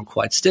they're,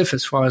 quite stiff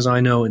as far as I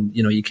know. And,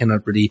 you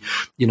cannot really,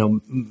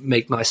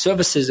 make nice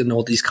surfaces and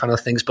all these kind of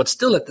things. But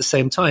still at the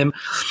same time,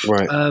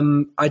 right.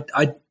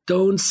 I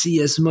don't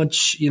see as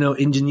much,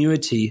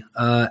 ingenuity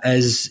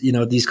as,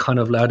 these kind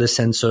of ladder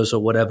sensors or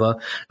whatever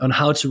on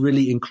how to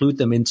really include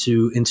them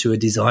into a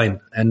design.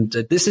 And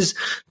this is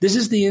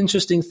the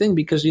interesting thing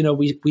because,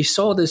 we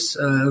saw this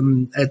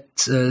at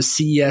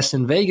CES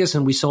in Vegas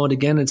and we saw it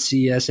again at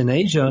CES in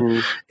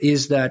Asia,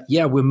 is that,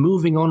 we're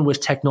moving on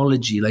with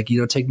technology.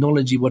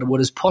 Technology,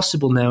 what is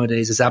possible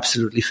nowadays is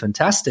absolutely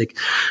fantastic.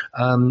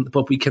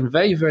 But we can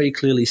very, very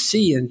clearly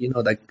see, and,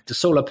 the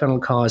solar panel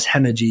cars,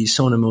 Hanergy,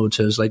 Sono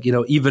Motors,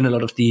 even a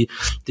lot of the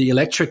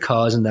electric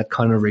cars in that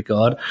kind of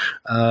regard,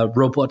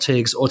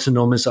 robotics,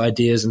 autonomous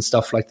ideas and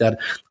stuff like that.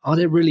 Are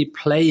they really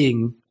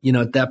playing,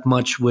 that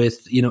much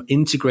with,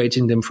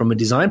 integrating them from a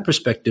design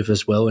perspective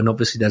as well? And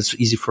obviously that's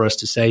easy for us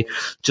to say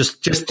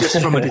just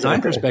from a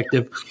design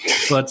perspective,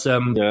 but,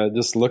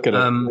 just look at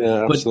it.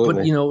 Yeah,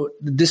 absolutely. But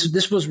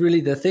this was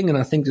really the thing. And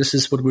I think this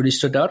is what really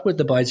stood out with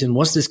the Byton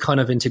was this kind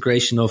of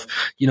integration of,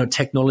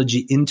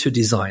 technology into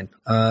design,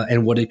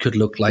 and what it could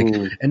look like.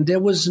 And there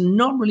was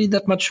not really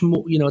that much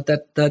more,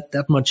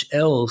 that much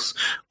else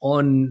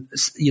on,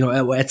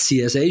 at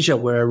CES Asia,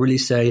 where I really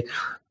say,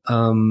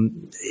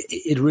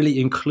 it really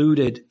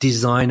included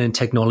design and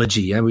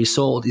technology, and we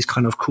saw all these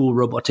kind of cool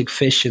robotic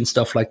fish and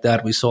stuff like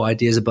that. We saw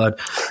ideas about,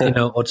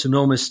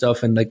 autonomous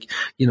stuff and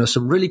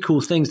some really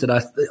cool things that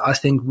I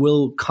think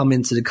will come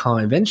into the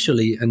car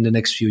eventually in the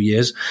next few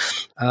years.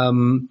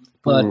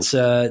 But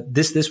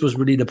this was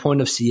really the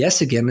point of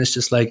CES again. It's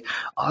just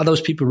are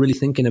those people really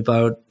thinking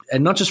about,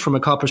 and not just from a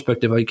car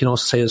perspective, or you can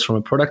also say this from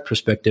a product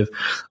perspective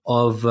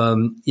of,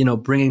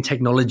 bringing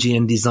technology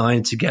and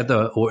design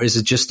together, or is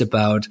it just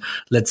about,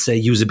 let's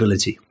say,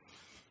 usability?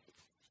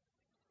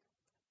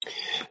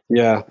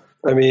 Yeah.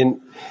 I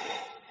mean,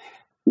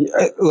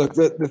 look,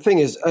 the thing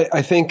is,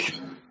 I think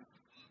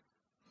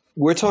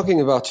we're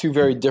talking about two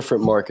very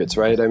different markets,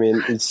 right? I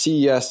mean, it's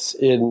CES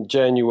in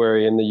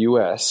January in the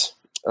US.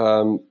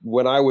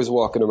 When I was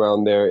walking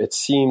around there, it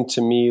seemed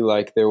to me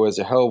like there was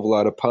a hell of a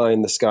lot of pie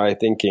in the sky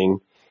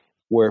thinking,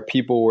 where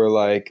people were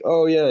like,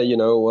 oh yeah,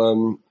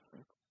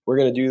 we're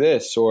going to do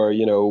this, or,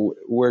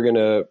 we're going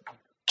to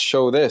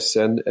show this.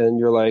 And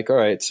you're like, all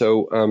right,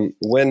 so,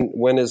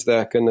 when is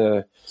that going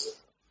to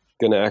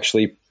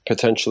actually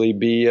potentially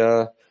be,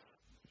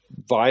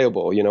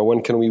 viable?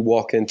 When can we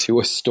walk into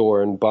a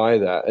store and buy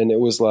that? And it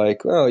was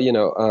like, oh,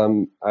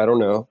 I don't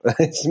know.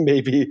 It's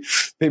maybe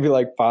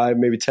like 5,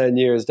 maybe 10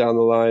 years down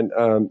the line,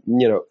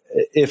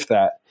 if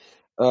that.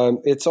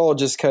 It's all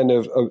just kind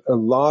of a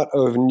lot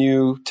of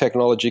new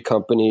technology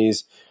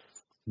companies,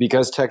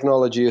 because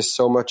technology is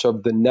so much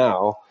of the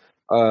now,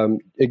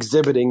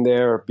 exhibiting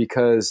there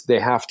because they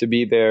have to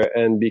be there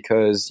and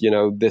because,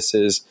 this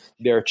is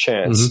their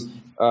chance.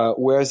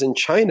 Whereas in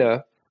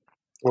China,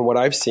 and what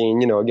I've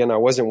seen, again, I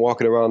wasn't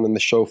walking around on the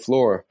show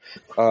floor,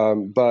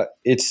 but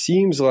it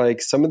seems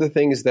like some of the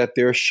things that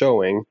they're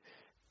showing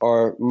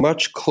are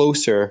much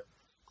closer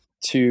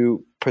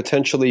to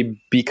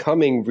potentially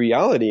becoming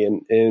reality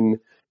in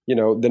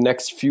the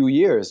next few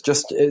years.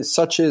 Just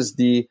such as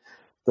the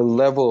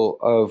level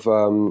of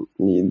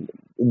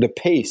the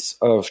pace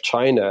of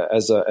China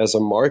as a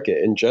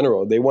market in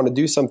general. They want to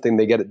do something,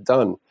 they get it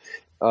done,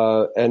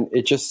 and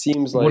it just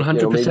seems like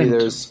 100%. Maybe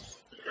there's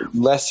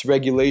less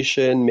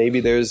regulation, maybe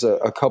there's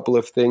a couple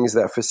of things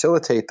that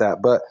facilitate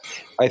that, but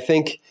I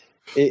think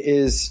it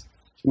is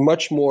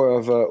much more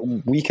of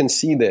we can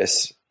see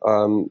this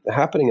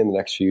happening in the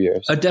next few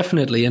years.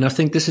 Definitely. And I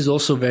think this is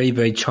also very,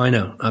 very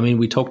China. I mean,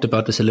 we talked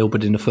about this a little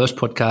bit in the first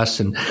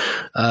podcast and,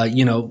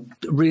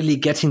 really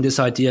getting this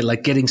idea,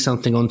 like getting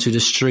something onto the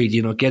street,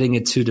 getting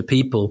it to the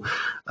people,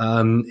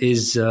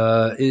 is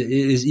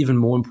even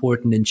more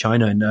important in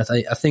China. And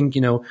I think,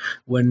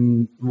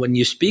 when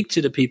you speak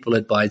to the people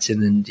at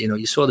Byton, and,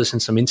 you saw this in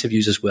some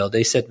interviews as well,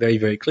 they said very,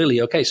 very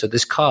clearly, okay, so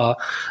this car,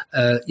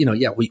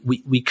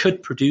 we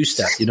could produce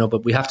that,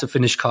 but we have to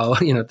finish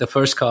the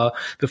first car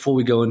before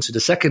we go into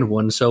the second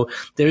one. So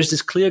there's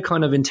this clear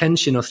kind of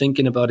intention of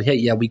thinking about, hey,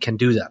 yeah, we can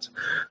do that.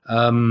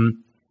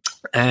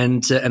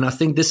 And I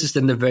think this is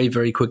then the very,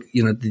 very quick,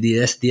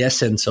 the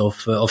essence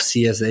of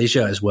CS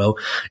Asia as well.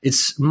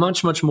 It's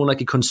much, much more like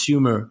a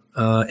consumer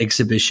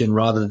exhibition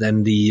rather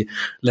than the,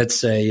 let's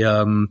say,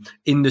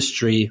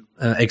 industry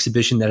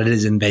exhibition that it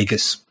is in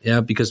Vegas.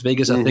 Yeah, because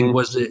Vegas, I think,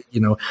 was,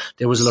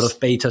 there was a lot of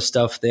beta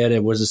stuff there.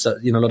 There was a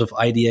lot of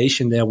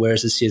ideation there,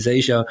 whereas at CS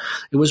Asia,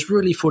 it was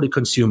really for the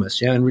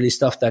consumers. Yeah, and really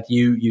stuff that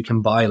you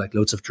can buy, like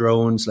loads of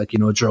drones, like,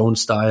 drone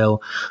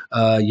style,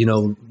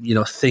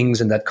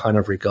 things in that kind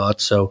of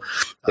regard. So,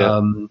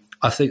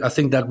 I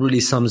think that really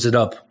sums it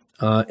up.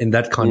 In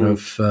that kind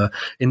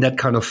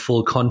of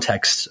full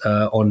context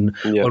on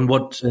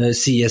what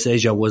CES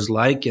Asia was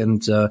like,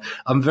 and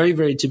I'm very,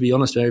 very, to be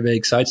honest, very, very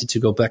excited to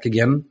go back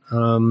again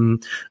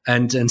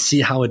and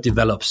see how it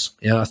develops.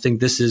 Yeah, I think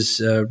this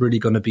is really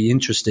going to be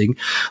interesting.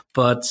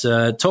 But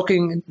I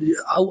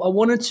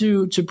wanted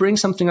to bring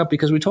something up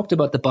because we talked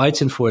about the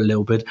Byton for a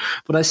little bit,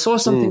 but I saw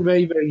something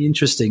very, very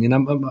interesting,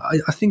 and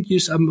I think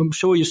I'm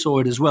sure you saw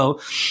it as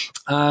well,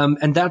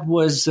 and that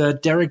was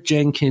Derek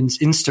Jenkins'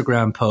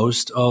 Instagram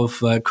post of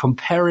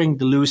comparing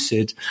the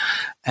Lucid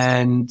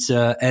and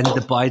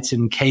the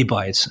Byton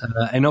K-Byte.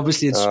 And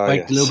obviously it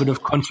spiked a little bit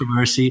of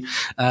controversy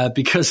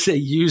because they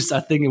used,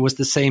 I think it was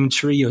the same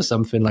tree or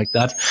something like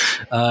that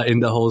in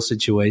the whole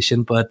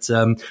situation. But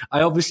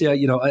I obviously,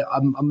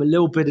 I'm a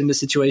little bit in the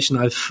situation.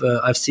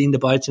 I've seen the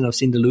Byton, I've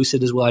seen the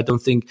Lucid as well. I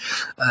don't think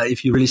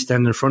if you really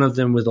stand in front of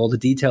them with all the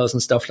details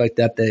and stuff like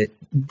that,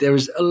 there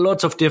is a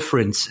lot of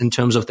difference in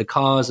terms of the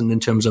cars and in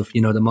terms of,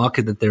 the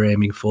market that they're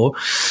aiming for.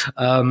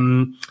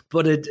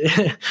 But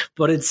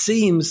it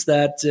seems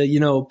that,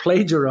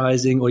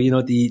 plagiarizing or,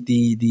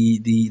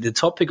 the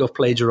topic of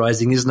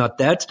plagiarizing is not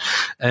that.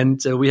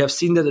 And we have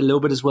seen that a little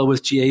bit as well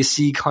with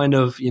GAC kind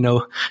of,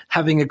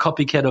 having a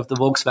copycat of the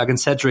Volkswagen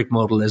Cedric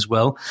model as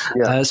well.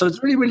 Yeah. So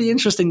it's really, really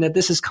interesting that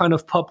this has kind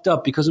of popped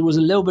up because it was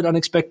a little bit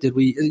unexpected.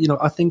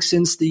 I think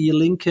since the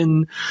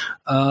Lincoln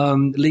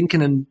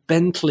and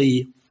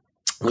Bentley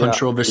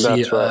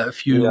controversy a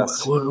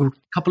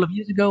couple of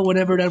years ago,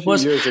 whenever that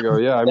was. Years ago,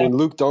 yeah. I mean,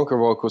 Luke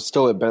Donkerwolk was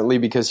still at Bentley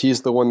because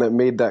he's the one that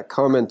made that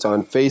comment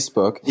on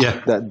Facebook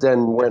that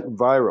then went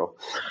viral.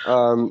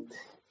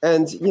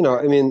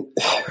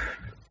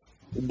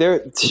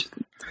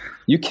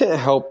 You can't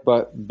help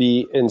but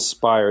be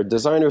inspired.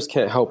 Designers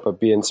can't help but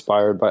be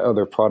inspired by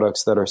other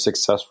products that are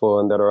successful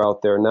and that are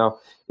out there. Now,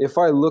 if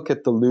I look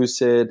at the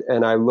Lucid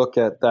and I look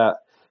at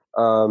that,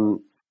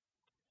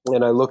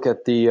 and I look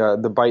at the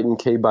Byton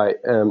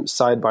K-Byte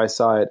side by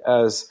side,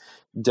 as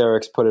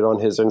Derek's put it on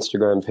his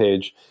Instagram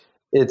page,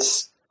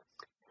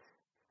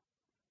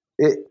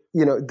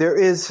 there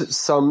is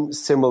some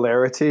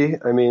similarity.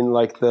 I mean,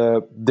 like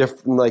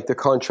the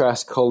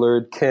contrast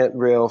colored cant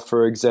rail,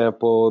 for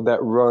example,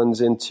 that runs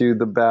into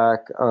the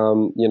back.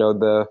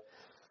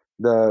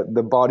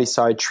 The body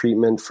side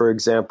treatment, for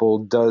example,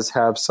 does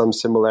have some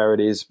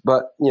similarities,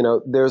 but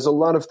there's a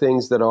lot of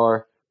things that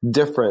are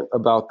different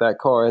about that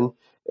car. And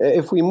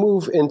if we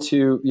move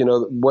into,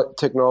 what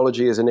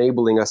technology is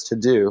enabling us to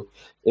do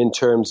in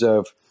terms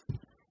of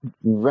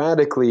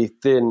radically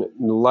thin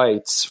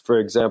lights, for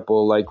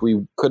example, like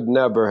we could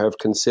never have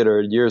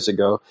considered years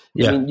ago.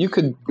 Yeah. I mean, you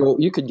could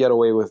get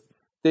away with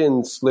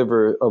thin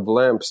sliver of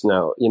lamps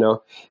now,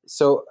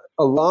 So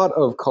a lot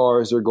of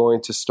cars are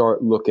going to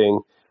start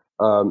looking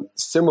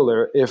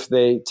similar if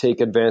they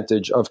take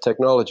advantage of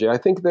technology. I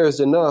think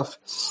there's enough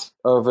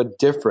of a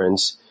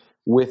difference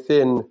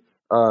within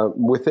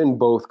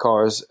both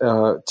cars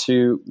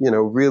to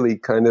really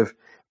kind of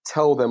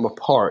tell them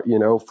apart,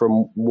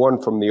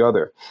 from the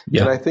other.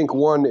 Yeah. And I think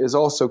one is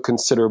also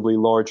considerably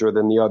larger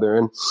than the other.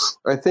 And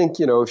I think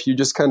if you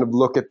just kind of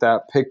look at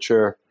that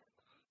picture,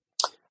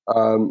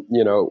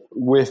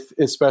 with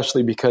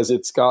especially because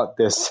it's got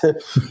this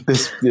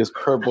this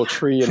purple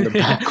tree in the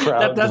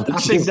background.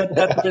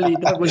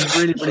 that was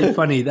really, really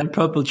funny. That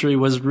purple tree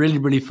was really,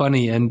 really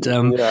funny. And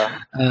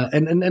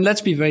and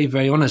let's be very,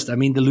 very honest. I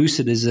mean, the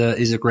Lucid is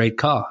a great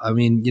car. I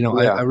mean,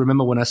 I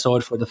remember when I saw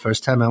it for the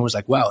first time, I was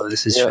like, wow,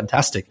 this is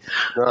fantastic.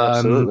 No,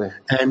 absolutely.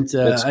 And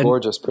it's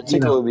gorgeous,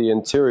 particularly the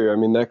interior. I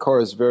mean, that car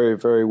is very,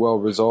 very well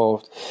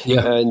resolved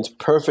and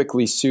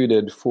perfectly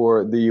suited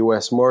for the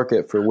U.S.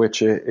 market for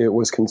which it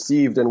was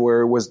conceived and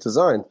where it was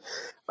designed.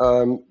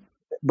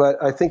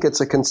 But I think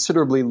it's a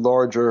considerably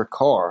larger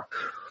car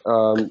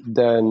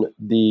than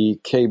the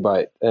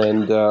K-Byte,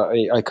 and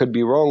I could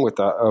be wrong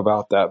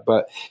about that.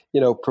 But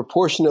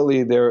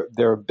proportionately,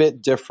 they're a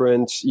bit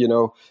different.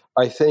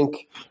 I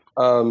think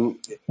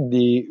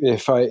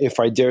if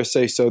I dare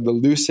say so, the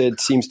Lucid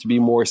seems to be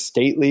more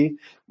stately,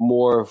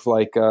 more of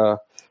like a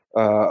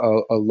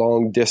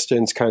long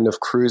distance kind of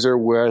cruiser,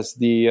 whereas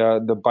the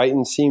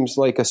Byton seems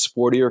like a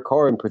sportier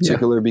car, in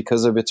particular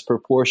because of its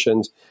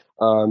proportions.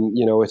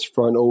 Its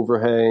front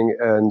overhang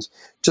and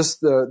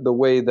just the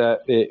way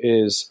that it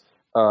is,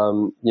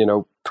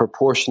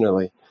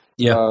 proportionally.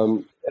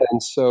 And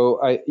so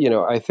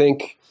I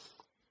think,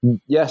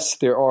 yes,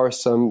 there are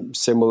some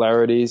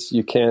similarities.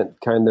 You can't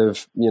kind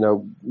of,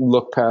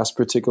 look past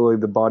particularly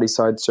the body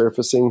side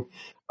surfacing.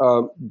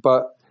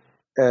 But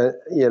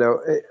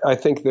I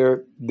think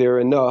they're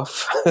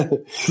enough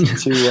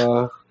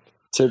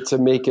to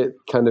make it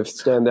kind of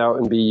stand out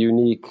and be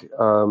unique.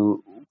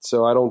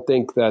 So I don't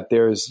think that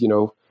there's,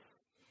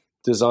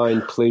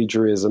 design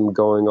plagiarism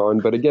going on.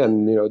 But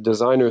again,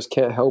 designers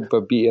can't help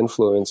but be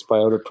influenced by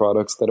other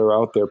products that are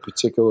out there,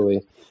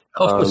 particularly.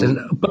 Of course,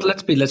 but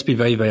let's be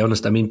very, very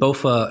honest. I mean,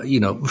 both are,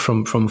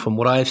 from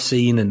what I've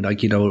seen and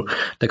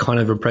the kind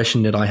of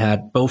impression that I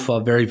had, both are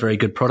very, very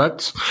good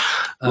products.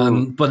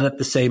 But at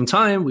the same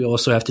time, we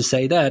also have to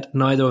say that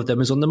neither of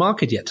them is on the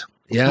market yet.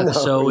 Yeah, no,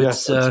 so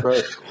it's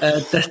right.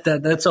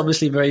 That's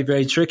obviously very,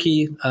 very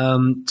tricky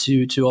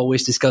to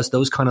always discuss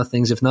those kind of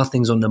things if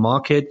nothing's on the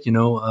market,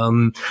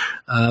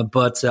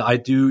 But I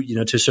do,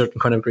 to a certain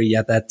kind of degree,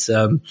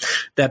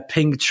 that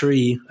pink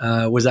tree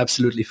was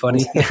absolutely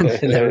funny and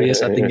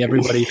hilarious. I think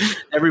everybody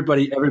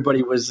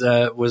was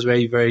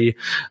very, very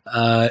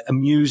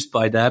amused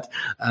by that.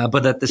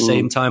 But at the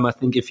same time, I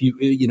think if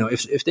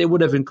if they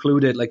would have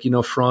included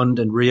front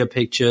and rear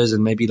pictures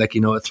and maybe a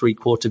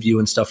 3/4 view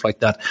and stuff like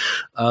that.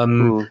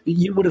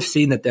 You would have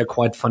seen that they're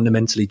quite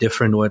fundamentally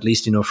different, or at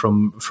least,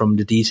 from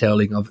the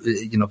detailing of,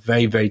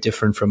 very, very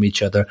different from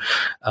each other.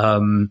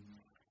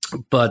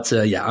 But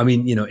I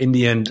mean, in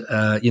the end,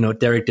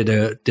 Derek did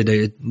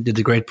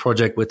a great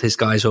project with his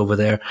guys over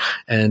there,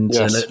 and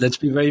let's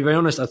be very, very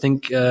honest. I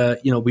think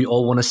we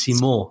all want to see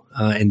more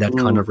in that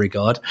kind of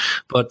regard.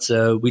 But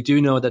we do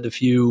know that a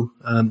few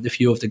of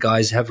the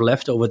guys have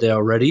left over there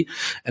already,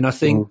 and I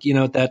think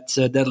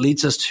that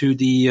leads us to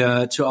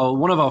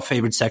one of our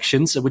favorite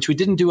sections, which we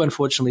didn't do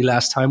unfortunately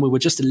last time. We were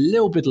just a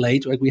little bit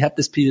late. Like, we had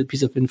this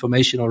piece of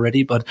information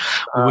already, but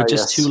we were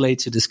just too late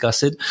to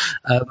discuss it.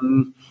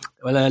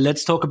 Well,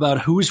 let's talk about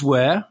who's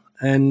where,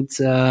 and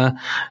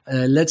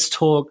let's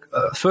talk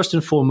first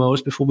and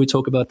foremost, before we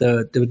talk about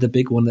the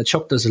big one that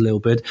shocked us a little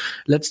bit.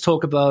 Let's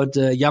talk about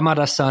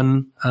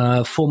Yamada-san,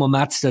 former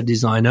Mazda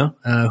designer,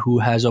 who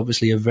has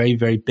obviously a very,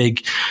 very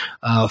big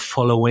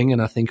following,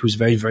 and I think who's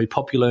very, very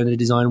popular in the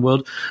design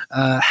world.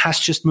 Has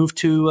just moved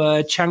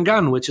to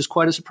Chang'an, which is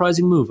quite a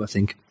surprising move, I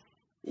think.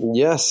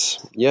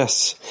 Yes.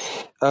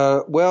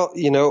 I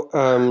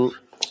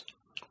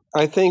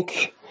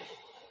think.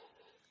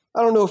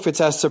 I don't know if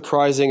it's as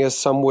surprising as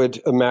some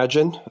would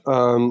imagine.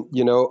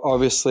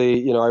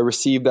 Obviously, I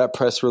received that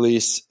press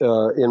release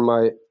in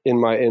my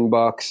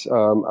inbox.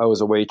 I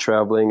was away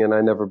traveling, and I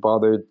never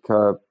bothered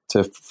to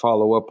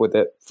follow up with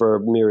it for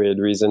myriad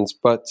reasons.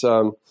 But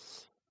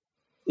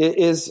it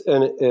is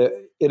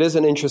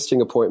an interesting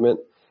appointment,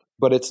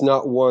 but it's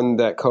not one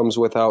that comes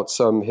without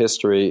some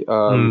history.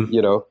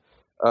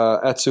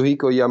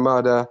 Atsuhiko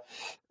Yamada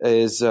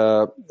is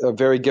a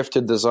very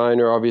gifted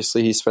designer.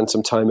 Obviously, he spent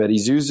some time at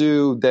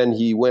Isuzu. Then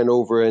he went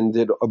over and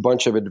did a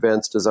bunch of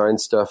advanced design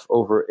stuff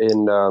over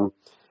in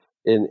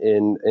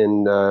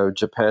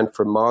Japan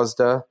for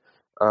Mazda.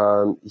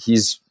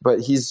 He's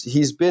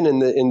been in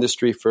the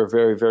industry for a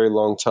very, very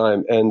long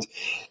time, and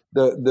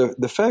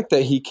the fact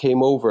that he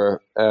came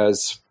over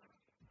as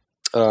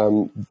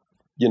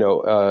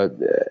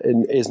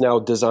is now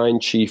design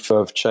chief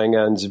of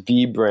Chang'an's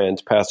V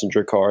brand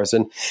passenger cars,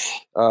 and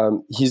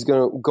he's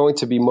going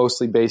to be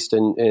mostly based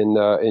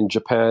in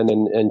Japan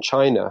and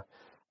China,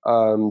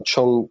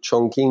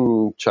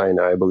 Chongqing,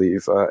 China, I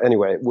believe.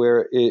 Anyway,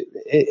 where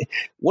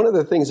one of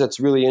the things that's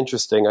really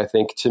interesting, I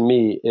think, to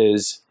me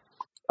is,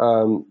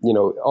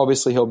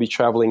 obviously he'll be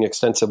traveling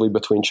extensively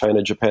between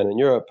China, Japan, and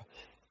Europe,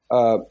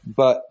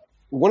 but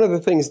one of the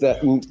things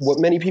that what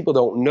many people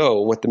don't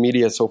know, what the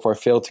media so far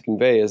failed to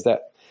convey, is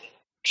that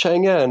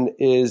Chang'an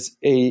is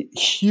a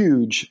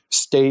huge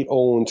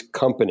state-owned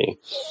company,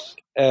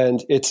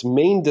 and its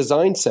main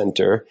design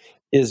center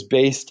is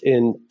based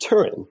in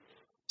Turin.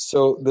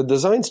 So the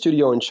design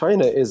studio in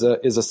China is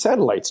a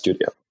satellite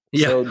studio.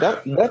 Yeah. So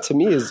that to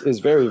me is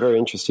very, very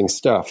interesting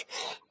stuff.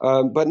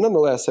 But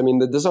nonetheless, I mean,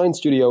 the design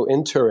studio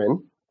in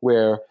Turin,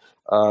 where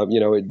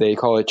they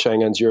call it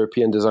Chang'an's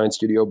European Design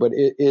Studio, but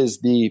it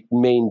is the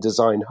main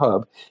design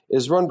hub,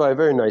 is run by a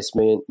very nice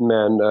man.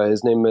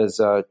 His name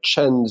is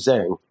Chen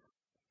Zheng.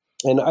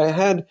 And I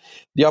had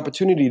the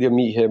opportunity to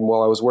meet him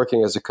while I was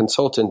working as a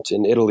consultant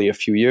in Italy a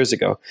few years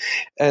ago.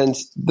 And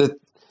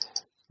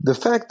the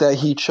fact that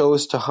he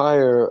chose to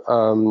hire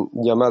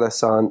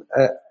Yamada-san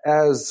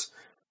as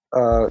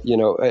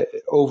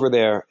over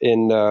there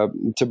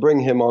to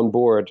bring him on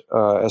board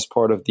as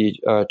part of the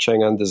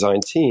Chang'an design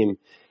team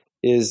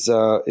is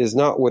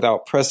not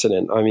without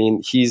precedent. I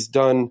mean, he's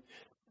done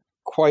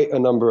quite a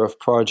number of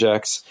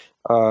projects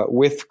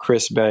with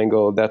Chris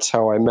Bangle. That's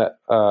how I met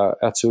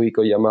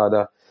Atsuhiko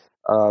Yamada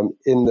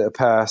in the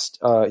past.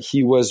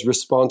 He was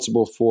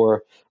responsible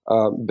for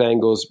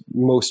Bangle's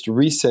most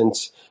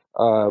recent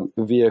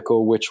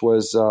vehicle, which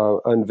was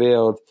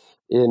unveiled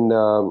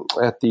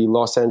at the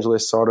Los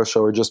Angeles Auto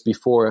Show, or just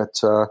before at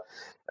the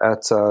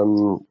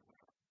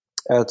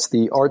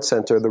Art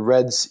Center. The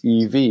Reds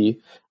EV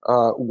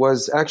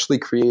was actually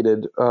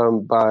created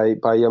by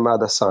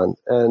Yamada-san,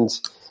 and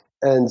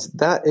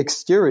that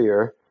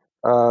exterior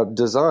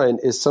design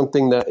is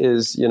something that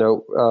is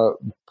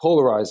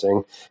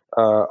polarizing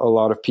a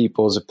lot of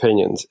people's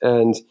opinions,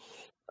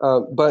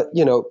 but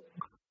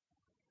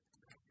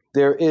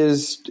there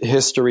is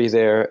history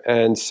there,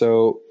 and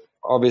so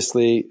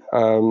obviously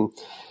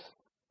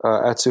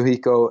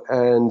Atsuhiko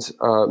and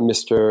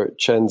Mr.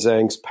 Chen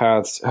Zheng's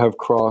paths have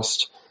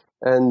crossed,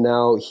 and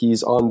now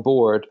he's on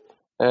board.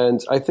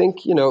 And I think,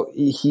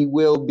 he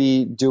will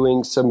be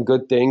doing some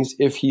good things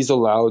if he's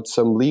allowed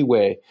some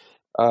leeway,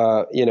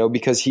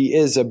 because he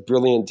is a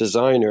brilliant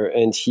designer,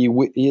 and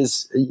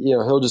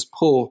he'll just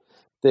pull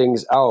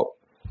things out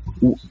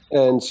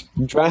and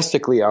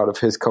drastically out of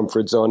his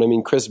comfort zone. I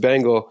mean, Chris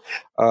Bangle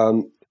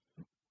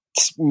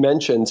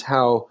mentions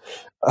how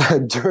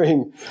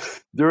during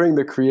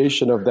the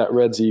creation of that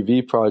Reds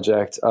EV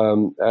project,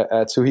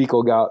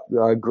 Atsuhiko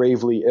got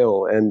gravely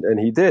ill, and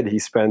he did. He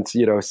spent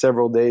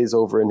several days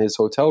over in his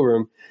hotel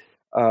room,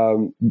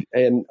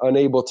 and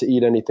unable to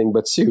eat anything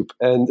but soup.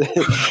 And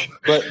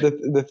but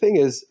the thing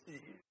is,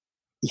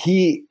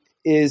 he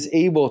is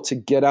able to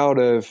get out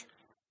of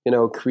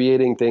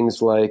creating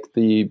things like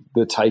the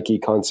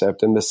Taiki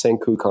concept and the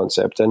Senku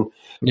concept and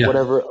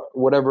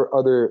whatever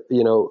other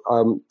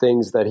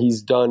things that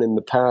he's done in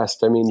the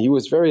past. I mean, he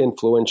was very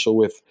influential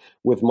with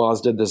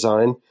Mazda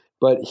design,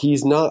 but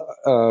he's not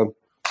a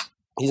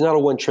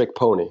one-trick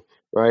pony,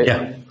 right?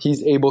 Yeah.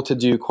 He's able to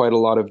do quite a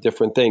lot of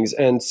different things,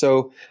 and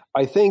so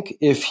I think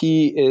if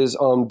he is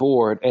on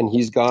board and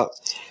he's got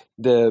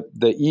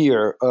the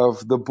ear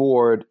of the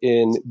board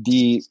in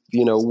the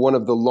one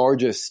of the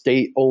largest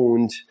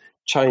state-owned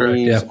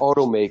Chinese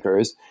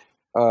automakers,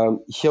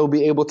 he'll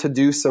be able to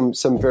do some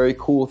very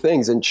cool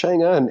things. And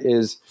Chang'an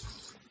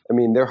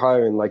they're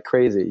hiring like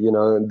crazy.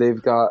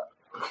 They've got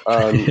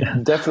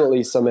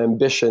definitely some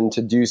ambition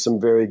to do some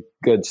very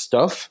good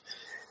stuff.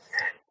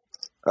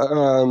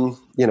 And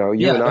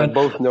I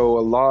both know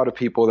a lot of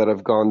people that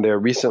have gone there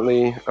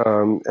recently,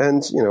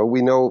 and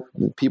we know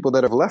people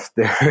that have left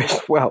there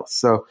as well.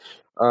 So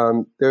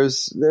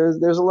there's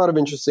a lot of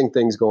interesting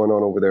things going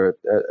on over there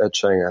at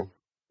Chang'an.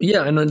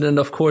 Yeah, and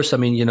of course, I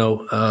mean,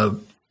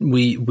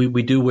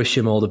 we do wish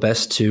him all the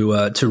best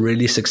to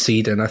really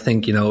succeed, and I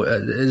think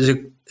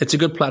it's a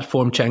good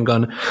platform,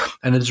 Chang'an,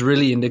 and it's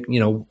really in the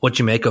what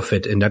you make of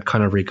it in that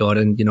kind of regard,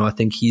 and I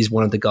think he's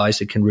one of the guys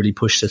that can really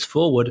push this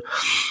forward,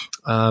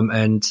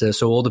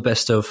 so all the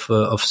best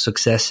of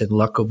success and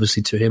luck,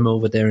 obviously, to him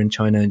over there in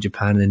China and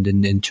Japan and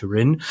in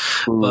Turin.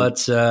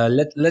 But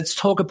let's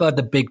talk about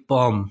the big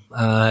bomb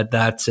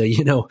that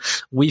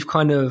we've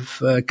kind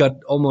of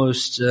got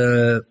almost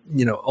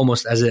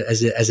almost as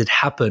it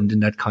happened in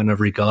that kind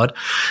of regard,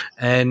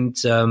 and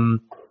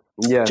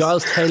yes.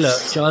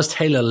 Giles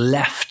Taylor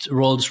left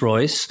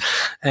Rolls-Royce,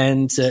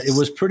 and it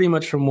was pretty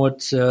much from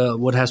what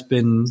has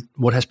been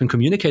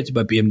communicated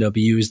by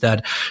BMW is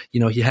that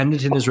he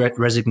handed in his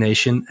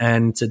resignation,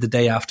 and the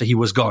day after he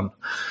was gone.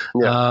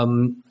 Yeah.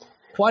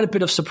 Quite a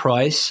bit of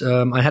surprise.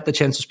 I had the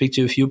chance to speak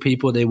to a few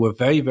people. They were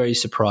very, very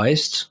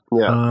surprised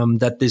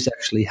that this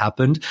actually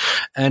happened.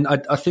 And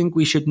I think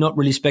we should not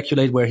really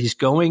speculate where he's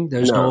going.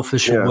 There's no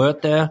official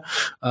word there.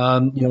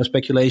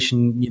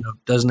 Speculation,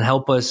 doesn't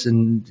help us,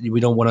 and we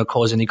don't want to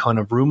cause any kind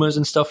of rumors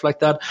and stuff like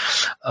that.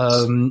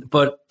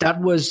 But that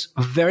was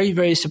very,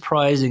 very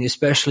surprising,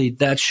 especially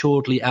that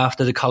shortly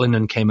after the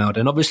Cullinan came out.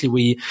 And obviously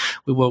we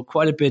were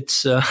quite a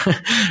bit,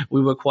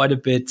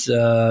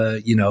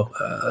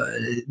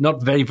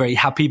 not very, very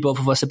happy, both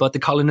of us, about the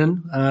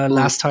Cullinan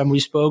last time we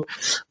spoke,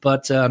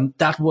 but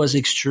that was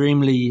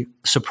extremely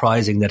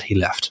surprising that he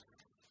left.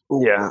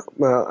 Yeah,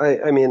 well,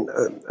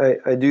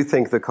 I do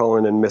think the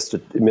Cullinan missed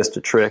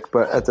a trick,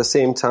 but at the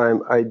same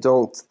time, I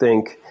don't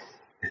think.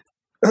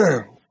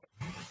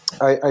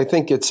 I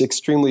think it's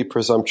extremely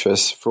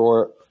presumptuous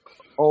for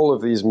all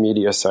of these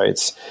media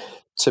sites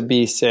to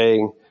be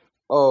saying,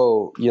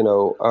 oh,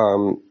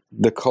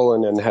 the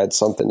Cullinan had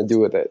something to do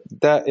with it.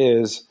 That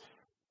is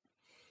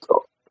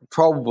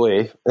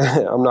probably,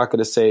 I'm not going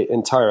to say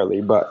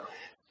entirely, but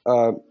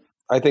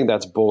I think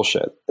that's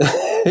bullshit,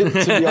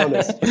 to be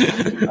honest.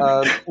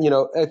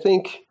 I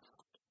think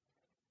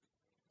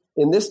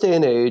in this day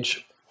and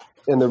age,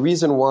 and the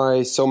reason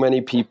why so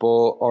many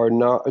people are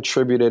not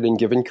attributed and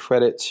given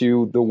credit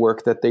to the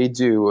work that they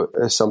do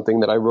is something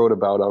that I wrote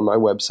about on my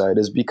website,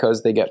 is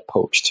because they get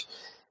poached.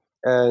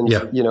 And,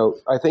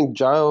 I think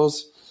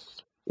Giles,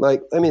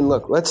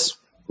 look, let's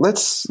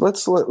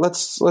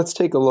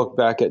take a look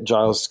back at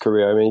Giles'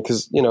 career. I mean,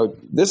 because,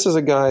 this is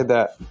a guy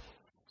that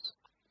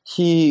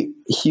he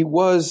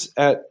was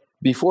at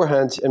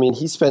beforehand. I mean,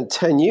 he spent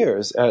 10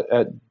 years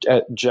at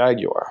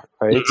Jaguar,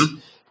 right? Mm-hmm.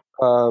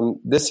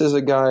 This is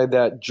a guy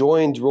that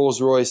joined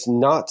Rolls-Royce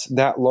not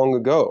that long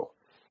ago.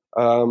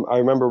 I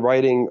remember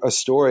writing a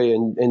story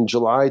in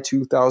July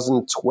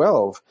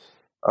 2012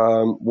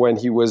 when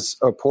he was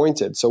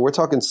appointed. So we're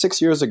talking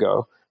 6 years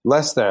ago,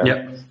 less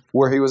than,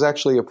 where he was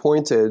actually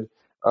appointed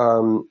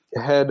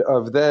head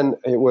of, then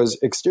it was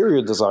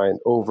exterior design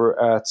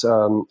over at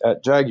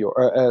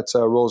Jaguar, at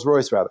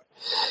Rolls-Royce rather.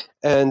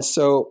 And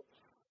so,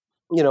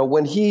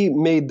 when he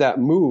made that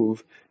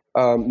move,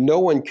 no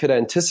one could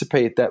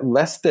anticipate that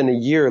less than a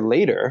year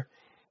later,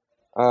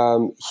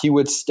 he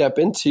would step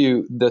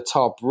into the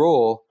top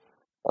role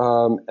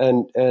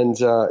and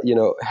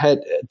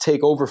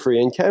take over for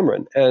Ian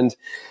Cameron. And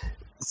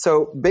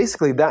so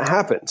basically that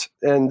happened.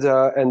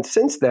 And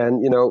since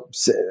then,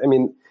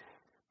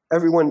 I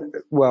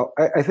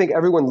think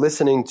everyone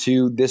listening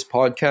to this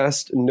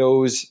podcast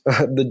knows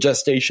the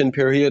gestation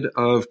period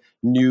of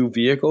new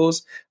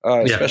vehicles,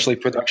 especially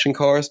production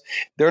cars.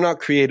 They're not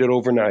created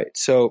overnight.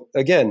 So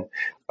again,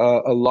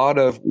 a lot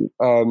of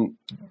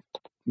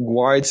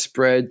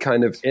widespread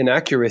kind of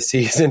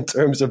inaccuracies in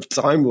terms of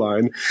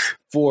timeline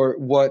for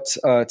what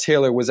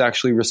Taylor was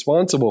actually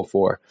responsible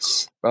for.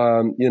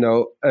 A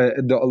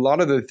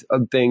lot of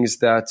the things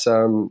that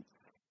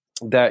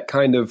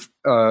kind of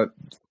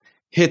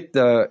hit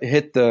the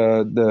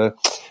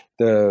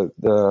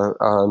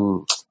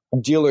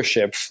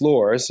dealership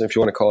floors, if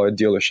you want to call it a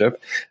dealership,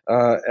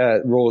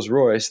 at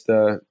Rolls-Royce,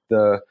 the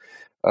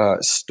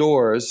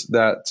stores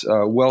that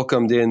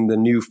welcomed in the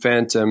new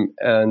Phantom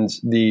and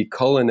the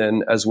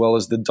Cullinan, as well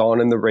as the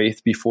Dawn and the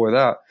Wraith before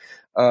that.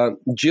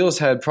 Gilles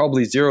had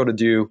probably zero to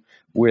do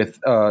with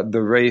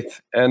the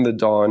Wraith and the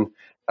Dawn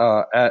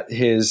at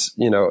his,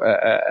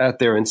 at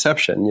their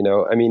inception.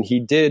 He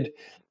did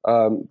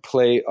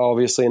play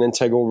obviously an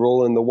integral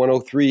role in the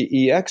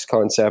 103EX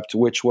concept,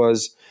 which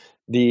was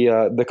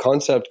the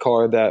concept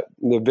car, that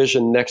the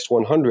Vision Next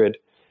 100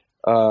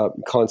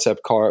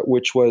 concept car,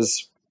 which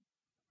was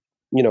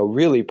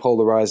really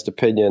polarized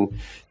opinion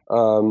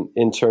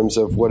in terms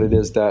of what it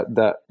is that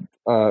the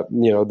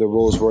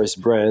Rolls-Royce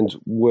brand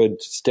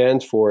would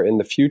stand for in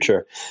the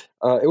future.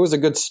 It was a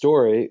good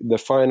story. The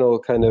final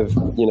kind of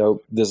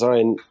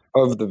design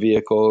of the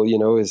vehicle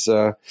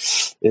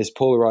is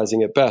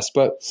polarizing at best.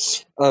 But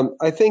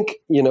I think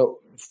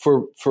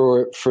for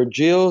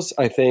Gilles,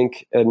 I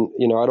think, and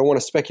I don't want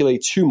to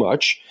speculate too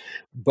much,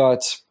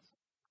 but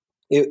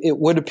it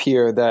would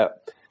appear that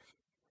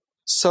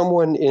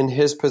someone in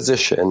his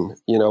position,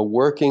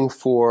 working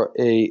for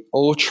a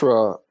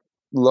ultra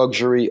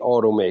luxury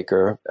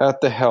automaker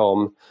at the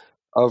helm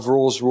of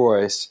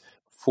Rolls-Royce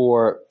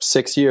for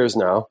 6 years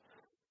now,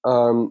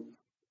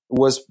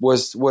 was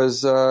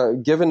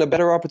given a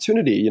better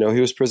opportunity.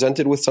 He was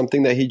presented with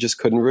something that he just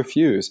couldn't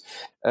refuse.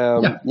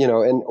 As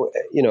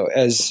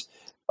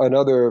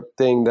another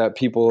thing that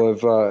people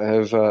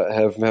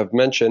have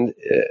mentioned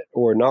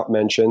or not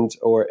mentioned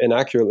or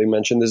inaccurately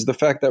mentioned is the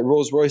fact that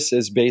Rolls-Royce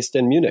is based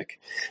in Munich.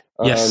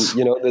 Yes.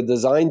 The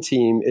design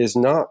team is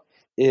not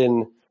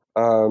in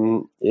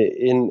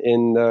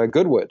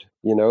Goodwood.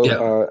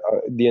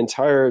 The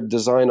entire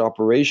design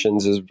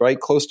operations is right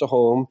close to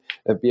home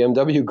at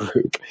BMW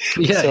Group.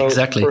 Yeah, so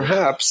exactly.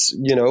 Perhaps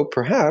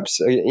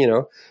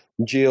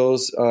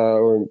Gilles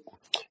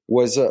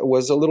was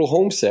a little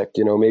homesick.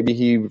 Maybe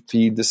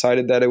he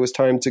decided that it was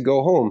time to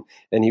go home,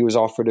 and he was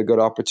offered a good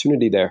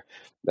opportunity there.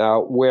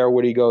 Now, where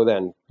would he go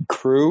then?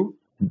 Crew?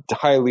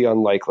 Highly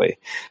unlikely.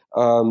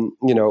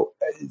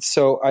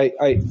 So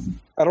I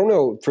don't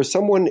know. For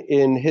someone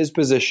in his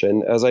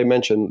position, as I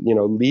mentioned,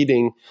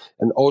 leading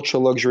an ultra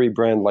luxury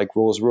brand like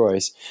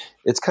Rolls-Royce,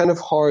 it's kind of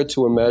hard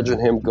to imagine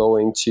him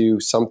going to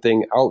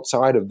something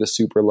outside of the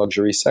super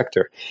luxury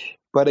sector.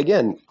 But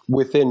again,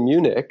 within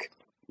Munich,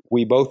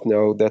 we both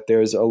know that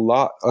there's a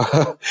lot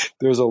of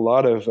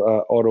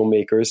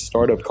automakers,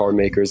 startup car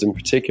makers in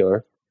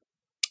particular,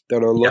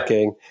 that are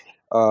looking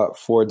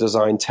for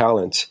design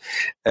talent,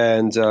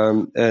 and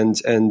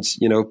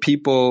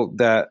people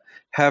that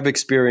have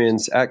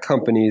experience at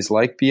companies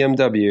like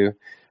BMW,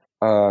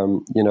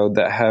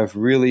 that have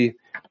really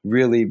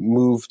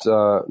moved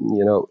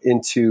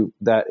into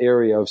that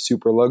area of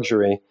super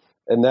luxury,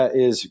 and that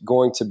is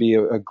going to be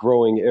a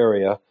growing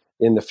area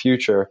in the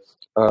future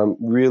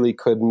really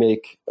could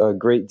make a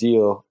great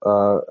deal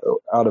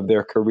out of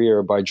their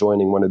career by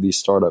joining one of these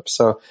startups.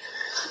 So,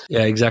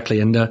 yeah, exactly.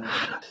 And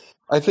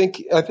I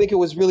think it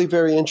was really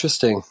very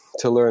interesting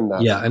to learn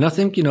that. Yeah, and I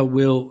think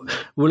we'll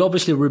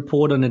obviously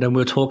report on it, and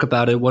we'll talk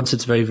about it once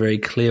it's very, very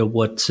clear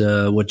what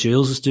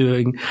Gilles is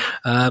doing,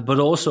 but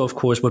also, of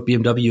course, what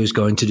BMW is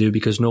going to do,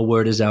 because no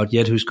word is out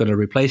yet who's going to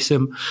replace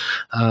him.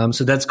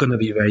 So that's going to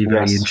be very,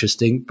 very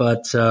interesting.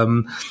 But I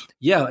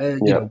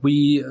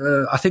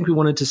think we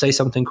wanted to say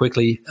something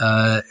quickly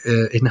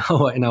in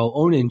our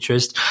own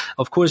interest.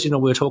 Of course,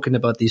 we're talking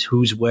about these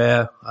who's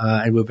where,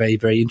 and we're very,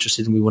 very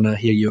interested, and we want to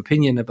hear your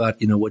opinion about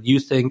what you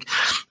think.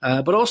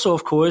 But also,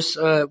 of course,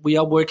 we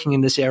are working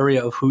in this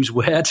area of who's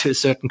where to a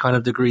certain kind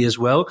of degree as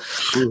well.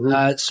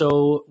 Mm-hmm.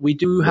 So we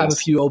do have a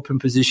few open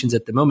positions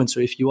at the moment. So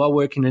if you are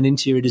working in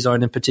interior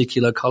design in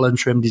particular, color and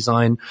trim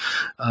design,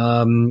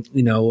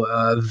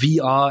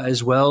 VR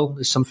as well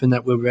is something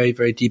that we're very,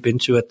 very deep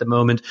into at the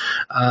moment.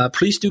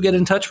 Please do get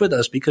in touch with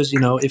us, because,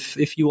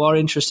 if you are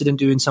interested in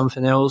doing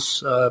something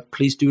else,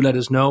 please do let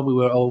us know. We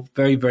were all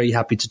very, very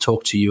happy to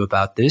talk to you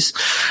about this.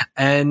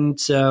 And,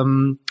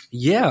 and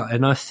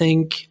I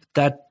think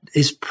that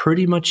is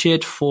pretty much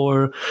it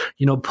for,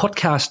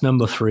 podcast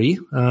number 3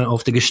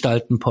 of the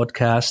Gestalten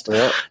podcast.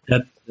 Yeah.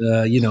 That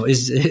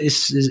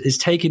is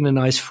taking a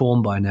nice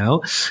form by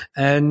now,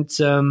 and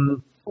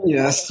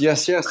Yes.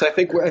 I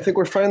think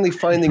we're finally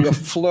finding a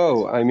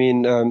flow. I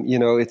mean,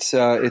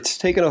 it's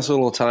taken us a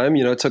little time.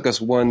 It took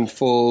us one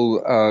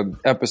full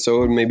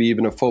episode, maybe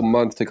even a full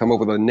month to come up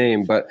with a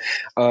name. But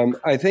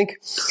I think,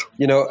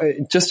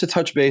 just to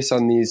touch base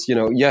on these,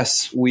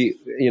 yes,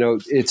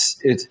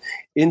 it's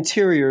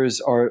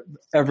interiors are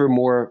ever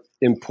more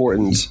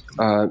important.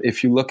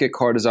 If you look at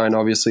car design,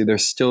 obviously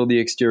there's still the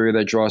exterior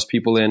that draws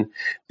people in,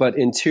 but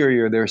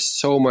interior, there's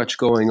so much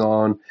going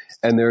on,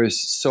 and there's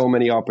so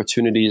many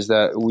opportunities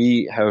that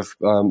we have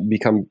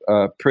become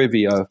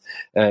privy of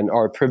and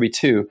are privy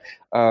to.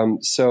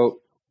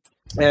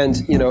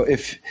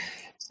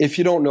 If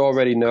you don't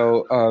already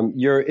know,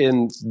 you're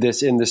in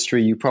this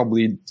industry, you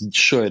probably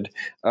should,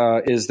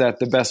 is that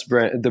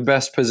the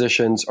best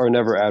positions are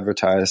never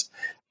advertised.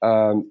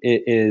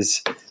 It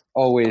is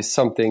always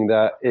something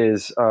that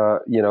is,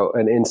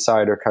 an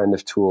insider kind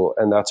of tool,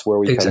 and that's where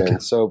we come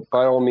in. So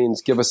by all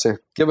means, give us a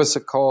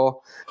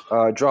call,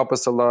 drop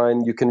us a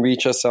line. You can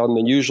reach us on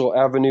the usual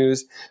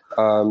avenues.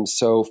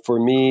 So for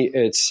me,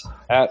 it's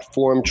at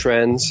Form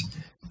Trends.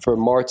 For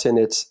Martin,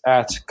 it's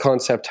at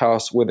Concept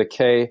House with a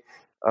K.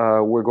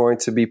 We're going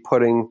to be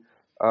putting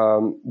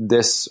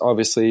this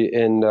obviously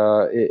in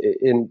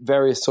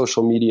various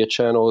social media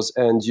channels,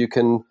 and you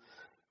can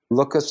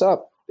look us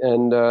up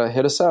and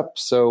hit us up.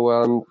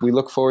 So we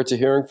look forward to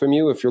hearing from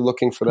you if you're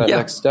looking for that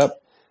next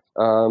step.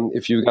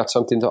 If you've got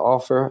something to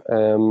offer,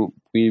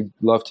 we'd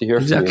love to hear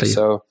from you.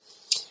 So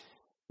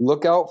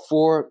look out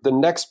for the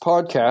next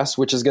podcast,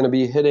 which is going to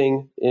be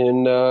hitting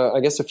in, I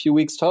guess, a few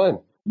weeks' time.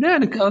 Yeah,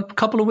 in a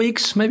couple of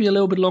weeks, maybe a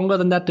little bit longer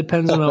than that,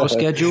 depends on our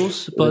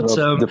schedules. But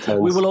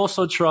we will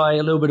also try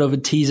a little bit of a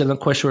teaser. I'm not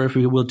quite sure if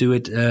we will do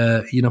it,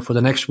 for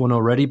the next one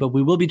already. But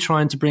we will be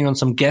trying to bring on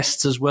some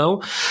guests as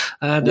well,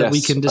 that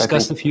we can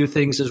discuss a few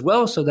things as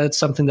well. So that's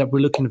something that we're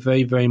looking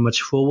very, very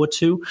much forward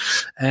to.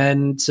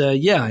 And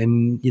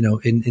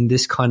in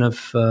this kind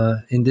of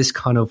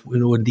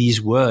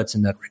these words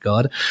in that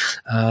regard,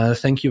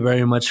 thank you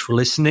very much for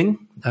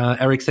listening.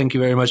 Eric, thank you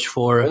very much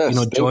for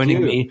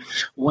joining me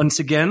once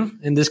again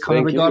in this kind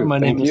of regard. My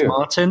name is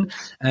Martin,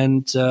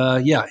 and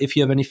if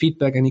you have any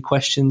feedback, any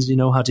questions, you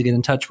know how to get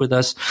in touch with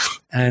us,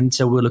 and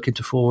so we're looking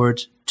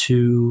forward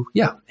to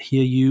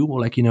hear you,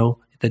 or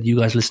that you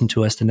guys listen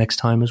to us the next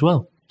time as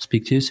well.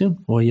 Speak to you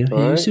soon, or hear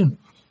you soon.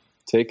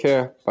 Take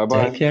care. Bye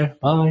bye. Take care.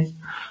 Bye.